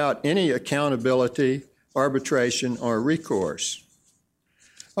without any accountability, arbitration, or recourse."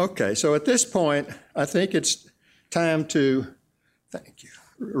 Okay, so at this point, I think it's time to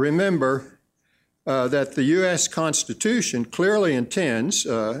remember that the U.S. Constitution clearly intends,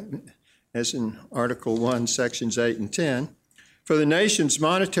 as in Article 1, Sections 8 and 10, for the nation's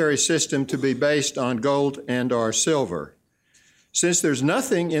monetary system to be based on gold and/or silver. Since there's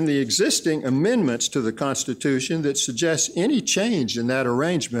nothing in the existing amendments to the Constitution that suggests any change in that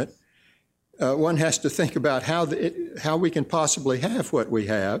arrangement, one has to think about how we can possibly have what we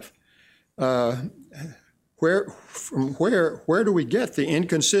have. Where do we get the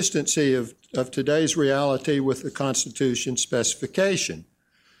inconsistency of today's reality with the Constitution specification?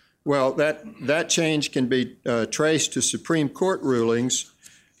 Well, that change can be traced to Supreme Court rulings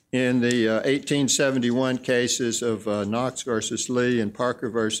in the 1871 cases of Knox versus Lee and Parker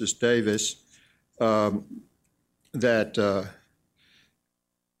versus Davis that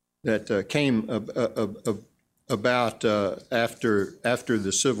came about after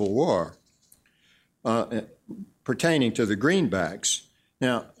the Civil War. Pertaining to the greenbacks.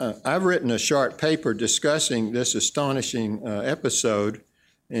 Now, I've written a short paper discussing this astonishing episode.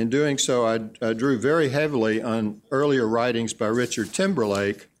 In doing so, I drew very heavily on earlier writings by Richard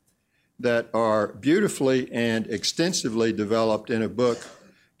Timberlake that are beautifully and extensively developed in a book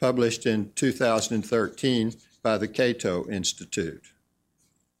published in 2013 by the Cato Institute.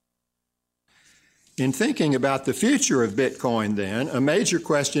 In thinking about the future of Bitcoin, then, a major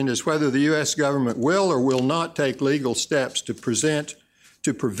question is whether the U.S. government will or will not take legal steps to prevent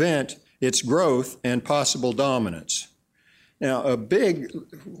its growth and possible dominance. Now, a big,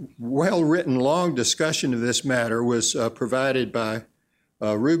 well-written, long discussion of this matter was provided by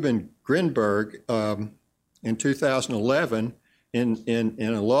Reuben Grinberg in 2011 in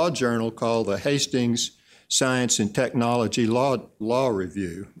a law journal called the Hastings Science and Technology Law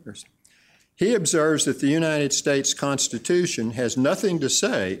Review. He observes that the United States Constitution has nothing to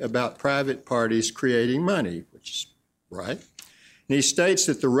say about private parties creating money, which is right. And he states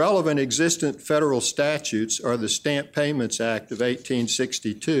that the relevant existent federal statutes are the Stamp Payments Act of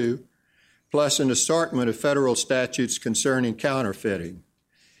 1862, plus an assortment of federal statutes concerning counterfeiting.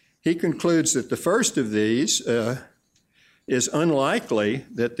 He concludes that the first of these is unlikely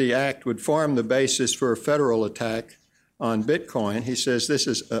that the act would form the basis for a federal attack on Bitcoin. He says this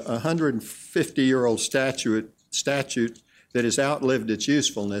is a 150-year-old statute that has outlived its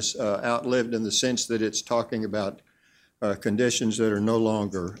usefulness, outlived in the sense that it's talking about conditions that are no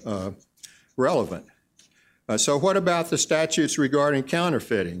longer relevant. So what about the statutes regarding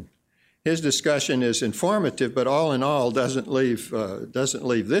counterfeiting? His discussion is informative, but all in all doesn't leave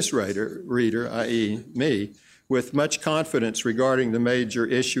this reader, i.e. me, with much confidence regarding the major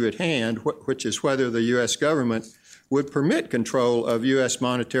issue at hand, which is whether the U.S. government would permit control of U.S.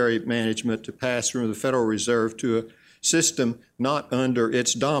 monetary management to pass from the Federal Reserve to a system not under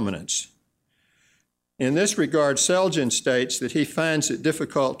its dominance. In this regard, Selgin states that he finds it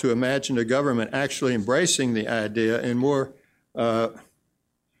difficult to imagine a government actually embracing the idea and more, where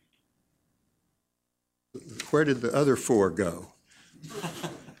did the other four go?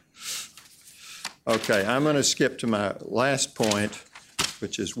 Okay, I'm going to skip to my last point,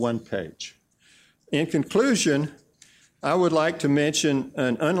 which is one page. In conclusion, I would like to mention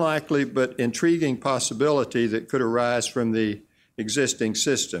an unlikely but intriguing possibility that could arise from the existing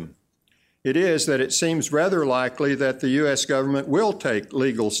system. It is that it seems rather likely that the U.S. government will take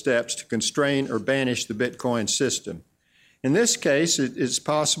legal steps to constrain or banish the Bitcoin system. In this case, it is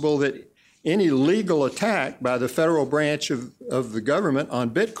possible that any legal attack by the federal branch of the government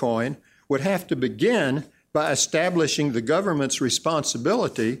on Bitcoin would have to begin by establishing the government's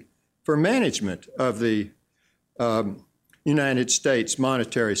responsibility for management of the United States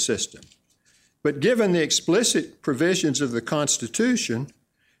monetary system. But given the explicit provisions of the Constitution,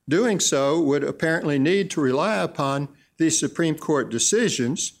 doing so would apparently need to rely upon these Supreme Court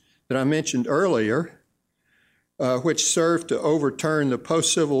decisions that I mentioned earlier, which served to overturn the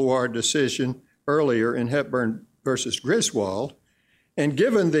post-Civil War decision earlier in Hepburn versus Griswold. And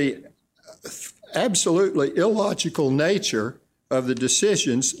given the absolutely illogical nature of the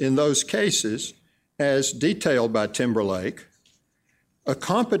decisions in those cases, as detailed by Timberlake, a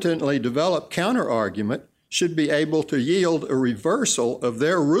competently developed counterargument should be able to yield a reversal of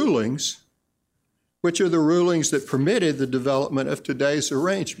their rulings, which are the rulings that permitted the development of today's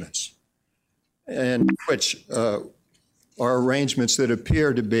arrangements, and which are arrangements that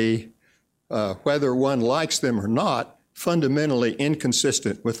appear to be, whether one likes them or not, fundamentally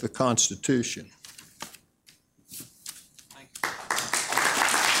inconsistent with the Constitution.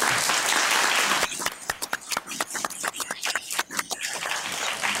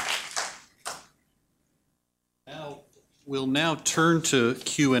 We'll now turn to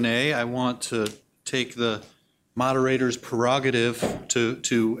Q&A. I want to take the moderator's prerogative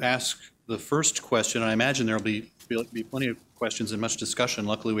to ask the first question. I imagine there will be plenty of questions and much discussion.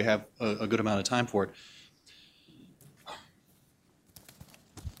 Luckily, we have a good amount of time for it.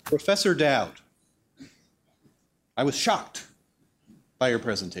 Professor Dowd, I was shocked by your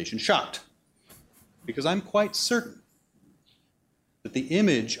presentation, shocked, because I'm quite certain that the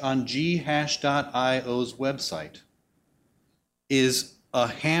image on ghash.io's website is a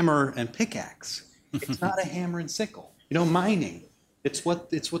hammer and pickaxe. It's not a hammer and sickle. You know, mining. It's what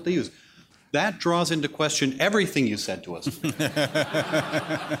they use. That draws into question everything you said to us.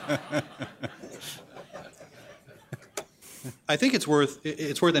 I think it's worth,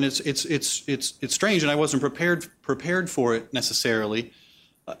 and it's strange, and I wasn't prepared for it necessarily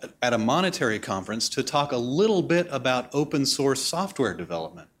at a monetary conference to talk a little bit about open source software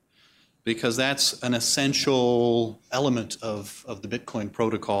development, because that's an essential element of the Bitcoin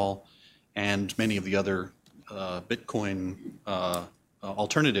protocol and many of the other Bitcoin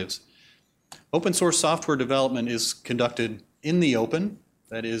alternatives. Open source software development is conducted in the open.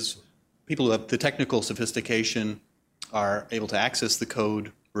 That is, people who have the technical sophistication are able to access the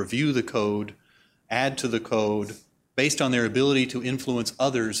code, review the code, add to the code, based on their ability to influence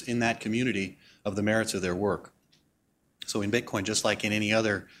others in that community of the merits of their work. So in Bitcoin, just like in any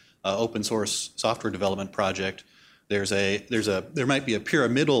other open source software development project, there might be a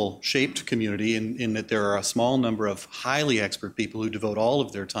pyramidal shaped community in that there are a small number of highly expert people who devote all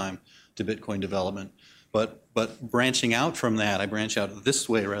of their time to Bitcoin development. But branching out from that, I branch out this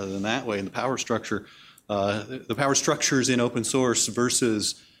way rather than that way in the power structure. The power structures in open source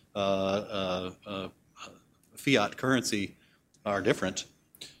versus fiat currency are different.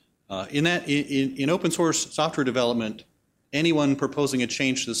 In open source software development, anyone proposing a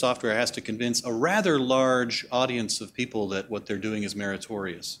change to the software has to convince a rather large audience of people that what they're doing is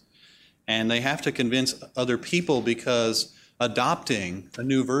meritorious. And they have to convince other people because adopting a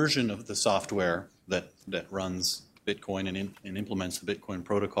new version of the software that runs Bitcoin and implements the Bitcoin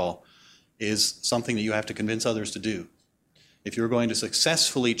protocol is something that you have to convince others to do. If you're going to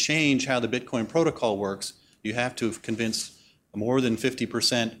successfully change how the Bitcoin protocol works, you have to convince more than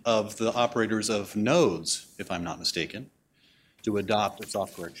 50% of the operators of nodes, if I'm not mistaken, to adopt a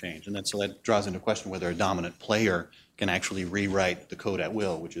software change. And then so that draws into question whether a dominant player can actually rewrite the code at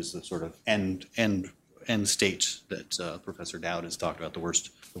will, which is the sort of end state that Professor Dowd has talked about, the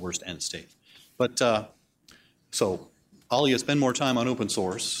worst end state. But so Alia, spend more time on open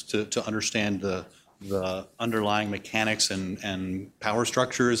source to understand the underlying mechanics and power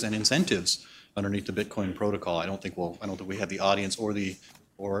structures and incentives underneath the Bitcoin protocol. I don't think we have the audience or the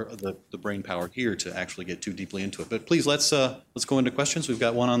brain power here to actually get too deeply into it. But please let's go into questions. We've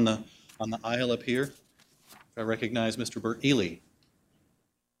got one on the aisle up here. I recognize Mr. Bert Ely.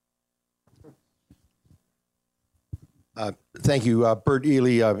 Thank you. Bert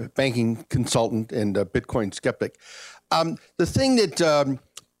Ely, banking consultant and Bitcoin skeptic. The thing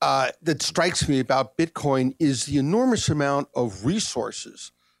that strikes me about Bitcoin is the enormous amount of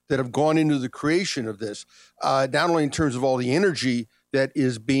resources that have gone into the creation of this, not only in terms of all the energy that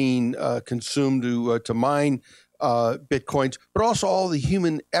is being consumed to mine Bitcoins, but also all the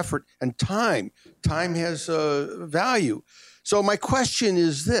human effort and time. Time has value. So my question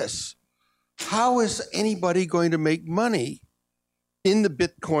is this: how is anybody going to make money in the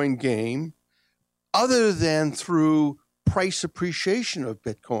Bitcoin game other than through price appreciation of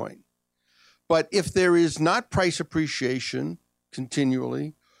Bitcoin? But if there is not price appreciation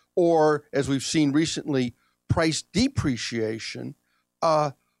continually, or as we've seen recently, price depreciation,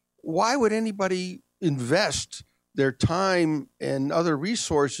 why would anybody invest their time and other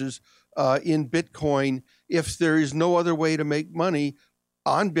resources in Bitcoin if there is no other way to make money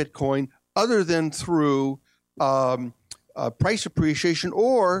on Bitcoin other than through price appreciation,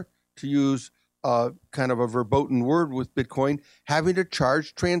 or, to use kind of a verboten word with Bitcoin, having to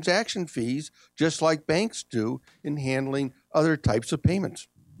charge transaction fees just like banks do in handling other types of payments?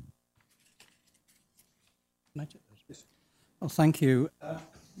 Well, thank you,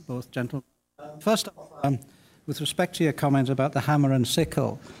 both gentlemen. First of all, with respect to your comment about the hammer and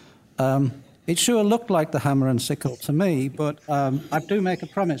sickle, it sure looked like the hammer and sickle to me, but I do make a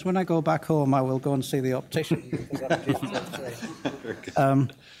promise. When I go back home, I will go and see the optician.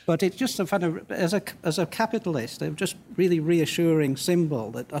 But it's just as a capitalist, a just really reassuring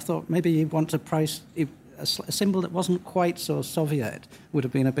symbol that I thought maybe you want to price a symbol that wasn't quite so Soviet would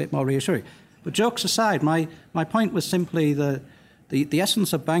have been a bit more reassuring. But jokes aside, my point was simply the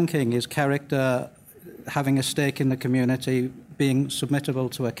essence of banking is character, having a stake in the community, being submittable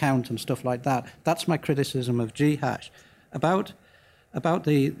to account and stuff like that. That's my criticism of Ghash. About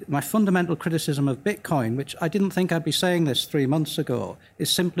my fundamental criticism of Bitcoin, which I didn't think I'd be saying this 3 months ago,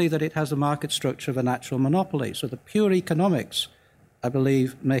 is simply that it has a market structure of a natural monopoly. So the pure economics, I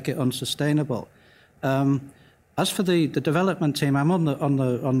believe, make it unsustainable. As for the development team, I'm on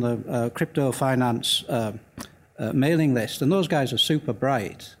the crypto finance mailing list, and those guys are super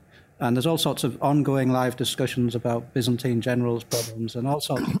bright. And there's all sorts of ongoing live discussions about Byzantine generals' problems and all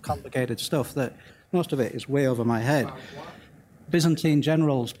sorts of complicated stuff that most of it is way over my head. Byzantine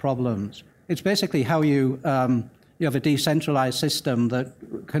generals' problems. It's basically how you have a decentralized system that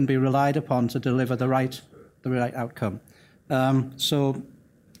can be relied upon to deliver the right outcome. So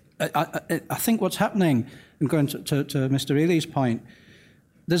I think what's happening, and going to Mr. Ely's point,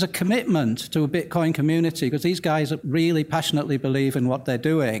 there's a commitment to a Bitcoin community because these guys really passionately believe in what they're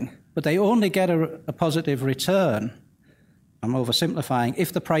doing, but they only get a positive return, I'm oversimplifying,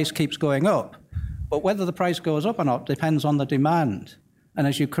 if the price keeps going up. But whether the price goes up or not depends on the demand. And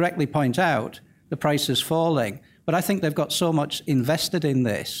as you correctly point out, the price is falling. But I think they've got so much invested in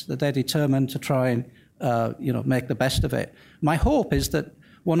this that they're determined to try and make the best of it. My hope is that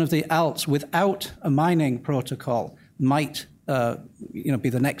one of the alts without a mining protocol might be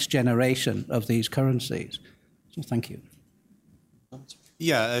the next generation of these currencies. So thank you.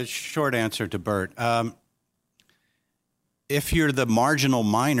 Yeah, a short answer to Bert. If you're the marginal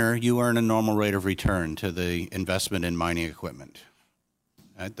miner, you earn a normal rate of return to the investment in mining equipment.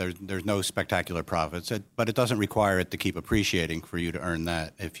 There's no spectacular profits, but it doesn't require it to keep appreciating for you to earn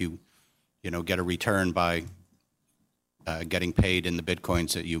that. If you get a return by getting paid in the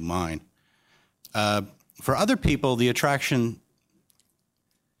Bitcoins that you mine. For other people, the attraction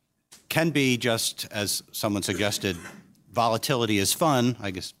can be just, as someone suggested, volatility is fun.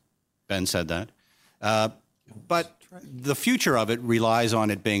 I guess Ben said that. But the future of it relies on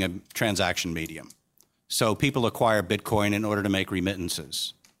it being a transaction medium. So people acquire Bitcoin in order to make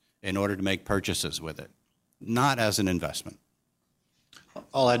remittances, in order to make purchases with it, not as an investment.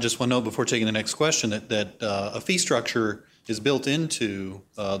 I'll add just one note before taking the next question, that a fee structure is built into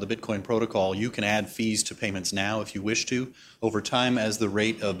the Bitcoin protocol. You can add fees to payments now if you wish to. Over time, as the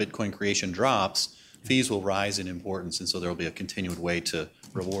rate of Bitcoin creation drops, fees will rise in importance, and so there will be a continued way to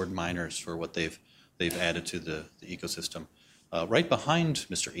reward miners for what they've added to the ecosystem. Right behind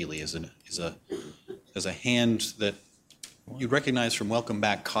Mr. Ely is a hand that you recognize from Welcome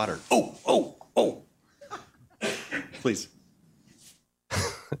Back, Kotter. Oh! Please.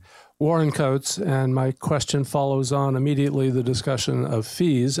 Warren Coates, and my question follows on immediately the discussion of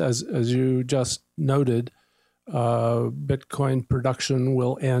fees. As you just noted, Bitcoin production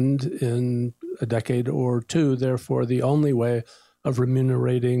will end in a decade or two. Therefore, the only way of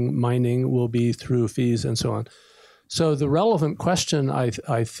remunerating mining will be through fees and so on. So the relevant question,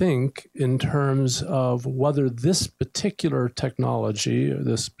 I think, in terms of whether this particular technology, or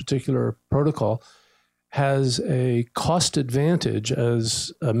this particular protocol, has a cost advantage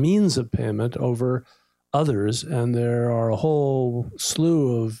as a means of payment over others, and there are a whole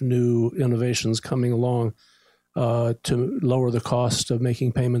slew of new innovations coming along to lower the cost of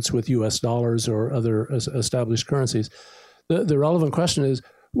making payments with U.S. dollars or other established currencies. The relevant question is,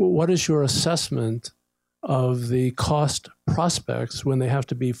 what is your assessment of the cost prospects when they have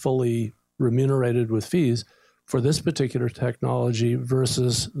to be fully remunerated with fees for this particular technology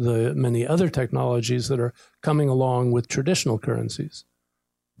versus the many other technologies that are coming along with traditional currencies?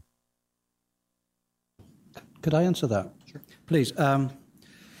 Could I answer that? Sure. Please.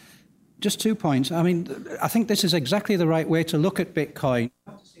 Just 2 points. I mean, I think this is exactly the right way to look at Bitcoin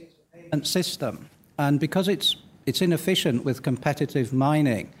and system. And because it's inefficient with competitive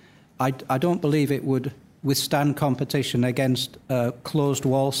mining, I don't believe it would withstand competition against closed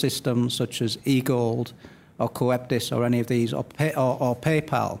wall systems such as eGold or Coeptis or any of these, or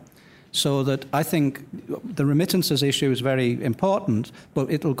PayPal. So that I think the remittances issue is very important, but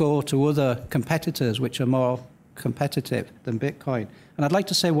it'll go to other competitors which are more competitive than Bitcoin. And I'd like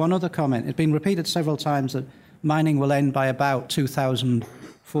to say one other comment. It's been repeated several times that mining will end by about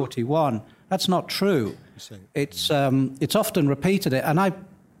 2041. That's not true. It's often repeated, and I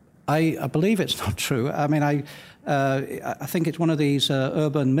believe it's not true. I mean, I think it's one of these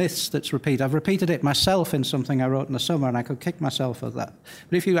urban myths that's repeated. I've repeated it myself in something I wrote in the summer, and I could kick myself for that.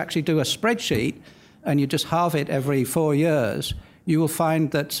 But if you actually do a spreadsheet and you just halve it every 4 years, you will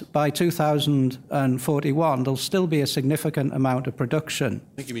find that by 2041, there'll still be a significant amount of production.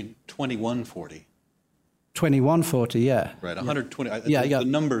 I think you mean 2140. 2140, yeah. Right, 120. Yeah. The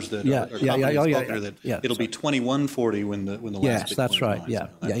numbers that it'll be 2140 when the last. Yes, that's right. Yeah.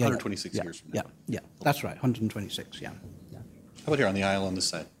 126 years from now. Yeah, that's right. 126. Yeah. How about here on the aisle on this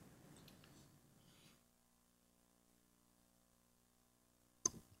side?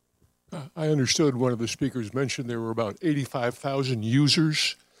 I understood one of the speakers mentioned there were about 85,000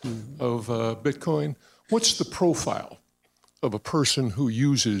 users of Bitcoin. What's the profile of a person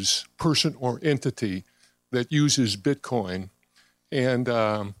or entity that uses Bitcoin, and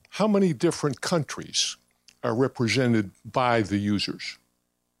how many different countries are represented by the users?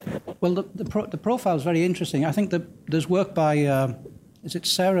 Well, the profile is very interesting. I think that there's work by, is it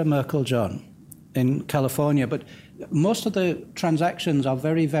Sarah Merkel-John in California, but most of the transactions are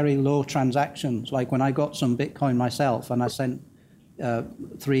very, very low transactions. Like when I got some Bitcoin myself and I sent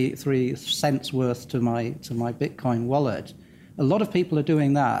 3 cents worth to my Bitcoin wallet, a lot of people are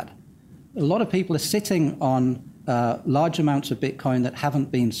doing that. A lot of people are sitting on large amounts of Bitcoin that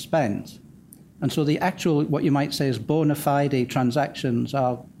haven't been spent. And so the actual, what you might say is bona fide transactions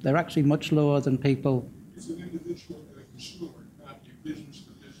they're actually much lower than people. It's an individual and a consumer, not a business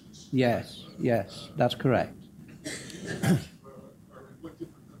to business. Yes, that's correct.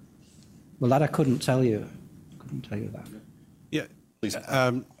 Well, that I couldn't tell you. That. Yeah, please.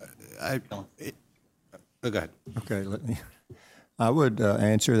 Go ahead. Okay, I would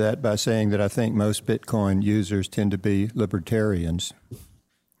answer that by saying that I think most Bitcoin users tend to be libertarians.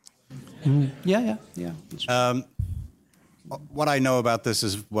 Yeah. What I know about this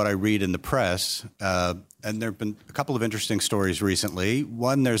is what I read in the press, and there have been a couple of interesting stories recently.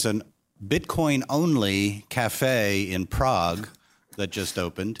 One, there's an Bitcoin-only cafe in Prague that just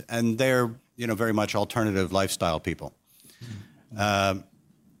opened, and they're very much alternative lifestyle people. The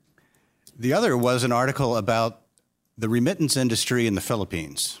other was an article about the remittance industry in the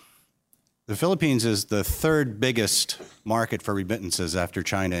Philippines. The Philippines is the third biggest market for remittances after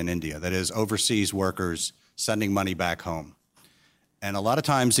China and India. That is, overseas workers sending money back home. And a lot of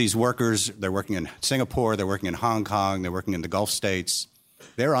times these workers, they're working in Singapore, they're working in Hong Kong, they're working in the Gulf states.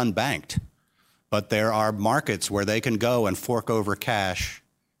 They're unbanked. But there are markets where they can go and fork over cash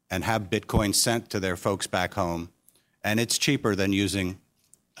and have Bitcoin sent to their folks back home. And it's cheaper than using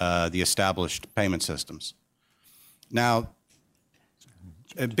the established payment systems. Now,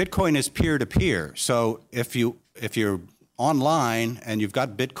 Bitcoin is peer-to-peer. So if you're online and you've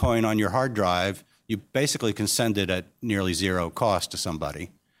got Bitcoin on your hard drive, you basically can send it at nearly zero cost to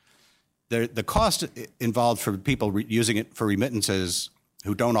somebody. The cost involved for people using it for remittances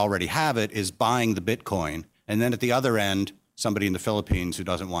who don't already have it is buying the Bitcoin. And then at the other end, somebody in the Philippines who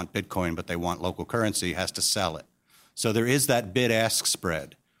doesn't want Bitcoin but they want local currency has to sell it. So there is that bid-ask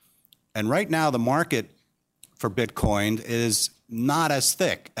spread. And right now the market for Bitcoin is not as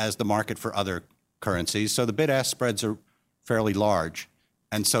thick as the market for other currencies. So the bid-ask spreads are fairly large.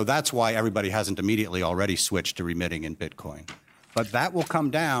 And so that's why everybody hasn't immediately already switched to remitting in Bitcoin. But that will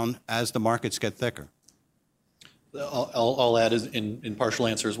come down as the markets get thicker. I'll add in partial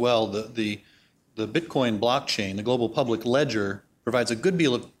answer as well. The Bitcoin blockchain, the global public ledger, provides a good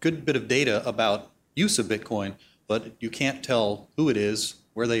bit of data about use of Bitcoin, but you can't tell who it is,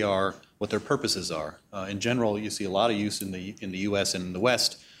 where they are, what their purposes are. In general, you see a lot of use in the U.S. and in the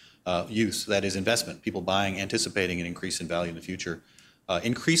West, use, that is investment, people buying, anticipating an increase in value in the future.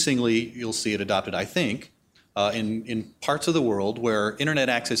 Increasingly, you'll see it adopted, I think, in parts of the world where internet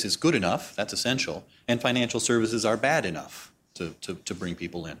access is good enough, that's essential, and financial services are bad enough to bring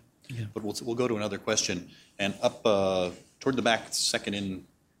people in. Yeah. But we'll go to another question. And up toward the back, second in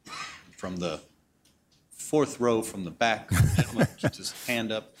from the fourth row from the back, gentleman keeps his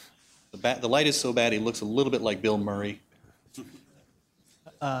hand up. The light is so bad he looks a little bit like Bill Murray.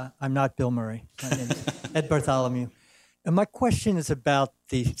 I'm not Bill Murray. My name is Ed Bartholomew. And my question is about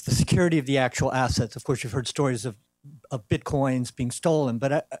the security of the actual assets. Of course, you've heard stories of Bitcoins being stolen,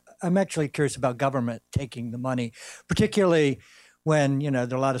 but I'm actually curious about government taking the money, particularly when, there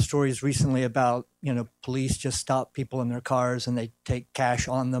are a lot of stories recently about, police just stop people in their cars and they take cash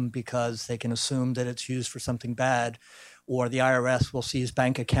on them because they can assume that it's used for something bad, or the IRS will seize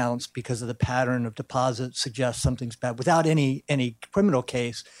bank accounts because of the pattern of deposits suggests something's bad without any criminal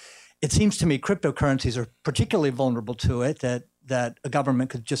case. It seems to me cryptocurrencies are particularly vulnerable to it, that a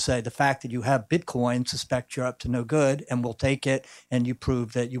government could just say the fact that you have Bitcoin, suspect you're up to no good, and we'll take it, and you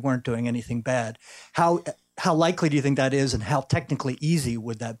prove that you weren't doing anything bad. How likely do you think that is, and how technically easy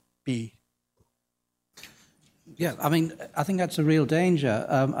would that be? Yeah, I think that's a real danger.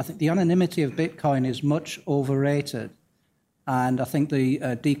 I think the anonymity of Bitcoin is much overrated, and I think the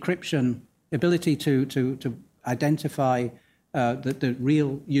decryption ability to identify the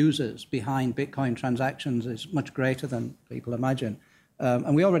real users behind Bitcoin transactions is much greater than people imagine.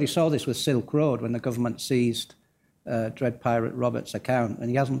 And we already saw this with Silk Road when the government seized Dread Pirate Roberts' account, and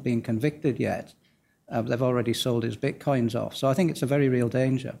he hasn't been convicted yet. They've already sold his Bitcoins off. So I think it's a very real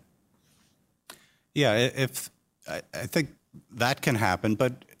danger. Yeah, I think that can happen,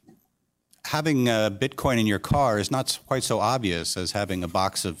 but having Bitcoin in your car is not quite so obvious as having a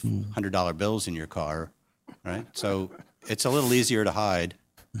box of $100 bills in your car, right? So it's a little easier to hide.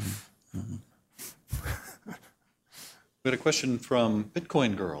 We had a question from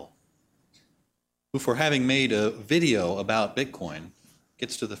Bitcoin Girl, who, for having made a video about Bitcoin,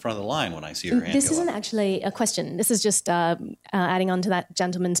 gets to the front of the line when I see her hand This go isn't up. actually a question. This is just adding on to that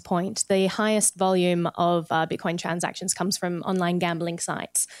gentleman's point. The highest volume of Bitcoin transactions comes from online gambling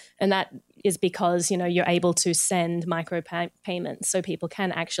sites. And that is because, you're able to send micro payments so people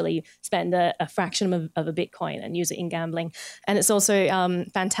can actually spend a fraction of a Bitcoin and use it in gambling. And it's also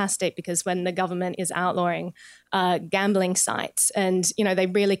fantastic because when the government is outlawing gambling sites and, they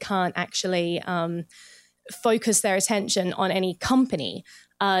really can't actually focus their attention on any company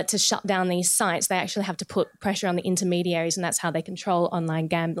to shut down these sites, they actually have to put pressure on the intermediaries, and that's how they control online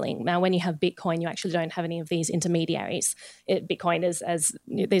gambling. Now, when you have Bitcoin, you actually don't have any of these intermediaries. Bitcoin, as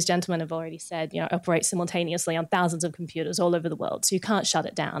these gentlemen have already said, operates simultaneously on thousands of computers all over the world, so you can't shut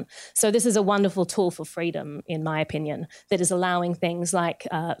it down. So this is a wonderful tool for freedom, in my opinion, that is allowing things like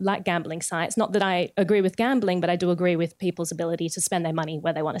gambling sites. Not that I agree with gambling, but I do agree with people's ability to spend their money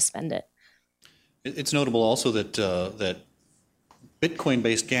where they want to spend it. It's notable also that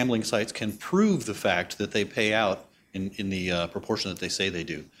Bitcoin-based gambling sites can prove the fact that they pay out in the proportion that they say they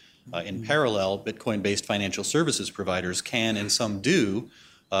do. In parallel, Bitcoin-based financial services providers can, and some do,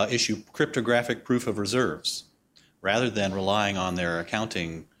 issue cryptographic proof of reserves, rather than relying on their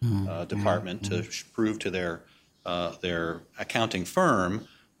accounting department to prove to their accounting firm,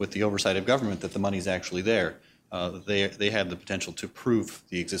 with the oversight of government, that the money's actually there. They have the potential to prove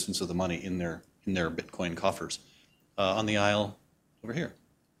the existence of the money in their Bitcoin coffers. On the aisle over here.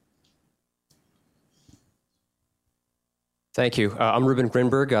 Thank you. I'm Ruben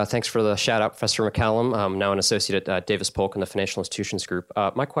Grinberg. Thanks for the shout out, Professor McCallum. I'm now an associate at Davis Polk in the Financial Institutions Group.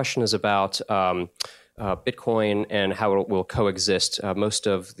 My question is about Bitcoin and how it will coexist. Most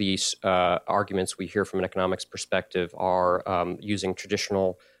of these arguments we hear from an economics perspective are using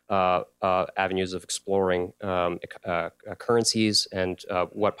traditional avenues of exploring currencies and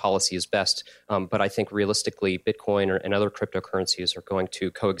what policy is best. But I think realistically, Bitcoin and other cryptocurrencies are going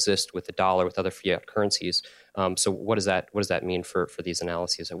to coexist with the dollar, with other fiat currencies. So what does that mean for these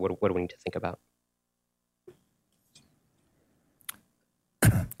analyses? What do we need to think about?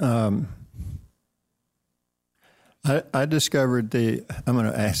 I discovered I'm going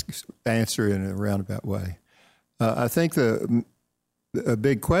to answer in a roundabout way. I think a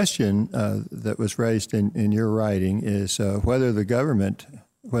big question that was raised in your writing is whether the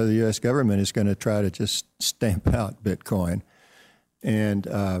U.S. government is going to try to just stamp out Bitcoin. And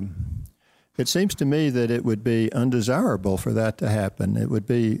it seems to me that it would be undesirable for that to happen. It would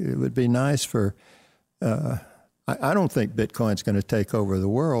be nice for I don't think Bitcoin's going to take over the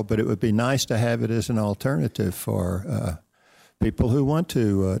world, but it would be nice to have it as an alternative for people who want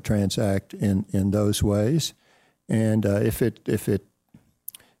to transact in those ways. And if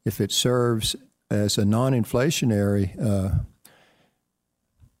it serves as a non-inflationary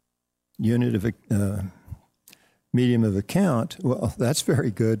unit of medium of account, well, that's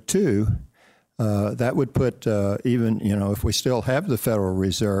very good too. That would put even, if we still have the Federal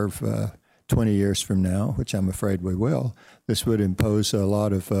Reserve 20 years from now, which I'm afraid we will, this would impose a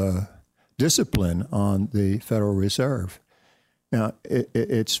lot of discipline on the Federal Reserve. Now,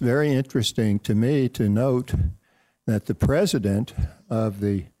 it's very interesting to me to note that the president of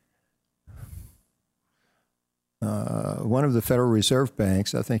the one of the Federal Reserve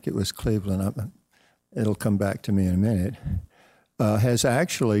banks, I think it was Cleveland, it'll come back to me in a minute, has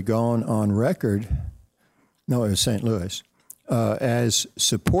actually gone on record, no, it was St. Louis, as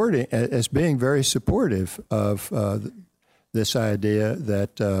being very supportive of this idea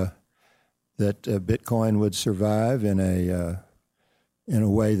that Bitcoin would survive in a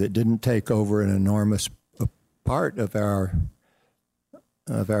way that didn't take over an enormous part of our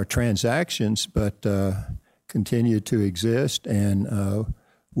transactions, but continue to exist and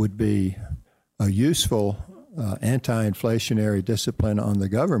would be a useful anti-inflationary discipline on the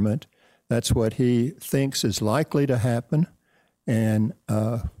government. That's what he thinks is likely to happen and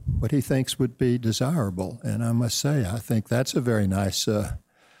what he thinks would be desirable. And I must say, I think that's a very nice,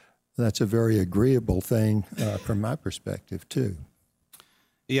 that's a very agreeable thing from my perspective, too.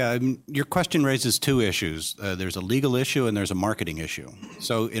 Yeah, your question raises two issues. There's a legal issue and there's a marketing issue.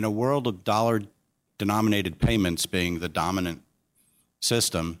 So in a world of dollar-denominated payments being the dominant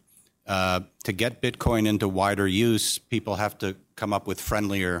system, to get Bitcoin into wider use, people have to come up with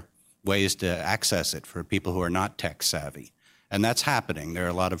friendlier ways to access it for people who are not tech savvy. And that's happening. There are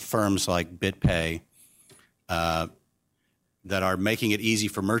a lot of firms like BitPay that are making it easy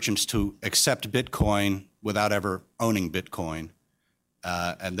for merchants to accept Bitcoin without ever owning Bitcoin.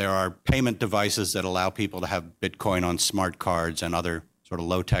 And there are payment devices that allow people to have Bitcoin on smart cards and other sort of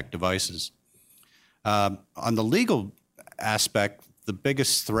low-tech devices. On the legal aspect, the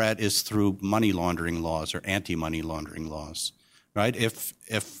biggest threat is through money laundering laws or anti-money laundering laws, right?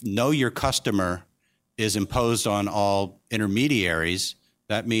 If know your customer is imposed on all intermediaries,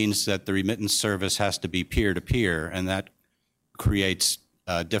 that means that the remittance service has to be peer-to-peer, and that creates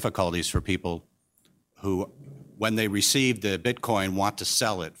difficulties for people who, when they receive the Bitcoin, want to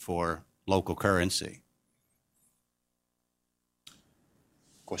sell it for local currency.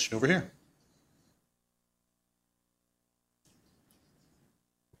 Question over here.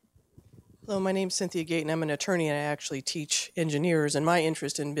 Hello, my name's Cynthia Gayton. I'm an attorney and I actually teach engineers, and my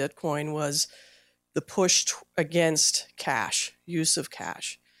interest in Bitcoin was the push against cash, use of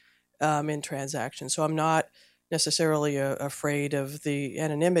cash in transactions. So I'm not necessarily afraid of the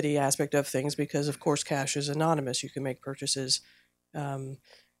anonymity aspect of things because, of course, cash is anonymous. You can make purchases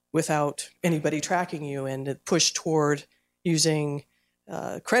without anybody tracking you, and the push toward using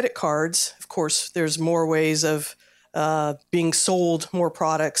credit cards. Of course, there's more ways of being sold more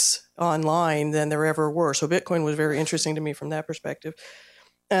products online than there ever were. So Bitcoin was very interesting to me from that perspective.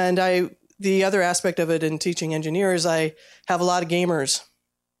 And the other aspect of it in teaching engineers, I have a lot of gamers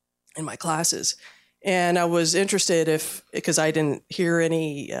in my classes. And I was interested because I didn't hear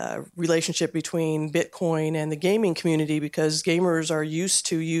any relationship between Bitcoin and the gaming community, because gamers are used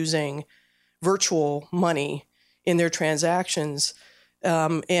to using virtual money in their transactions.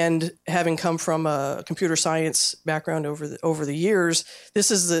 And having come from a computer science background over the years, this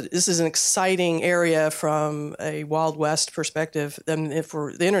is an exciting area from a Wild West perspective. And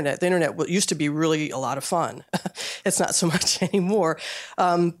for the internet used to be really a lot of fun. It's not so much anymore.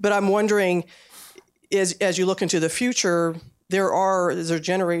 But I'm wondering, as you look into the future, there's a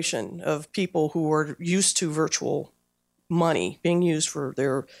generation of people who are used to virtual money being used for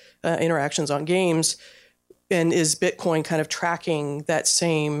their interactions on games. And is Bitcoin kind of tracking that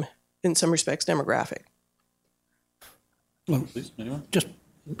same, in some respects, demographic? Well, just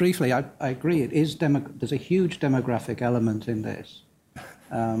briefly, I agree. It is there's a huge demographic element in this.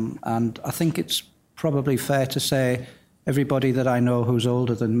 And I think it's probably fair to say everybody that I know who's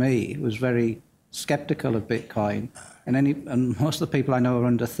older than me was very skeptical of Bitcoin. And most of the people I know are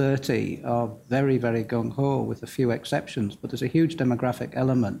under 30 are very, very gung-ho, with a few exceptions. But there's a huge demographic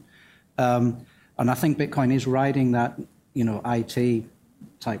element. And I think Bitcoin is riding that, IT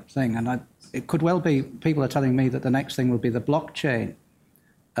type thing. And it could well be, people are telling me that the next thing will be the blockchain,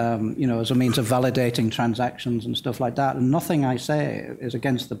 as a means of validating transactions and stuff like that. And nothing I say is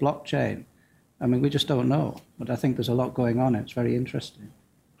against the blockchain. I mean, we just don't know. But I think there's a lot going on. It's very interesting.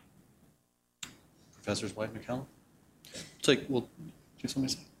 Professors White and McCallum.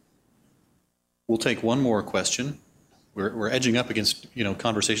 We'll take one more question. We're edging up against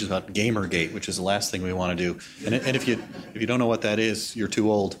conversations about Gamergate, which is the last thing we want to do. And if you don't know what that is, you're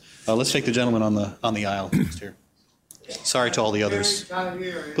too old. Let's take the gentleman on the aisle just here. Sorry to all the others.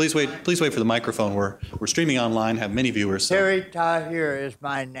 Please wait for the microphone. We're streaming online, have many viewers. So. Terry Tahir is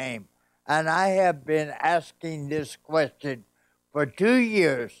my name, and I have been asking this question for 2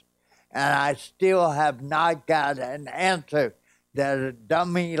 years, and I still have not got an answer that a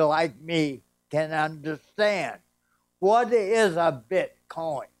dummy like me can understand. What is a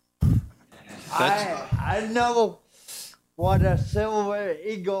Bitcoin? I know what a silver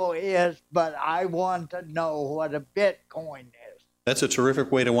eagle is, but I want to know what a Bitcoin is. That's a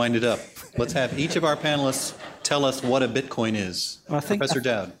terrific way to wind it up. Let's have each of our panelists tell us what a Bitcoin is. Well, Professor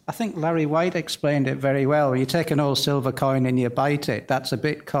Dowd. I think Larry White explained it very well. When you take an old silver coin and you bite it, that's a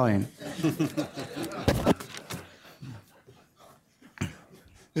Bitcoin.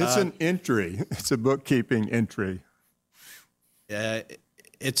 It's an entry. It's a bookkeeping entry.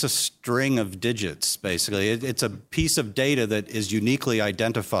 It's a string of digits, basically. It's a piece of data that is uniquely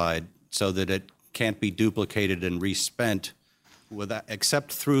identified so that it can't be duplicated and respent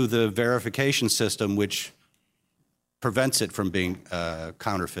except through the verification system, which prevents it from being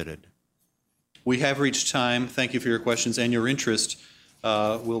counterfeited. We have reached time. Thank you for your questions and your interest.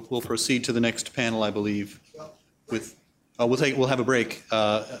 We'll proceed to the next panel, I believe. We'll have a break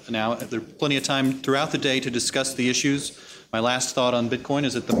now. There's plenty of time throughout the day to discuss the issues. My last thought on Bitcoin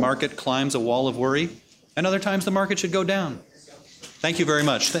is that the market climbs a wall of worry, and other times the market should go down. Thank you very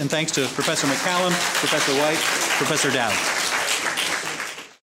much, and thanks to Professor McCallum, Professor White, Professor Dowd.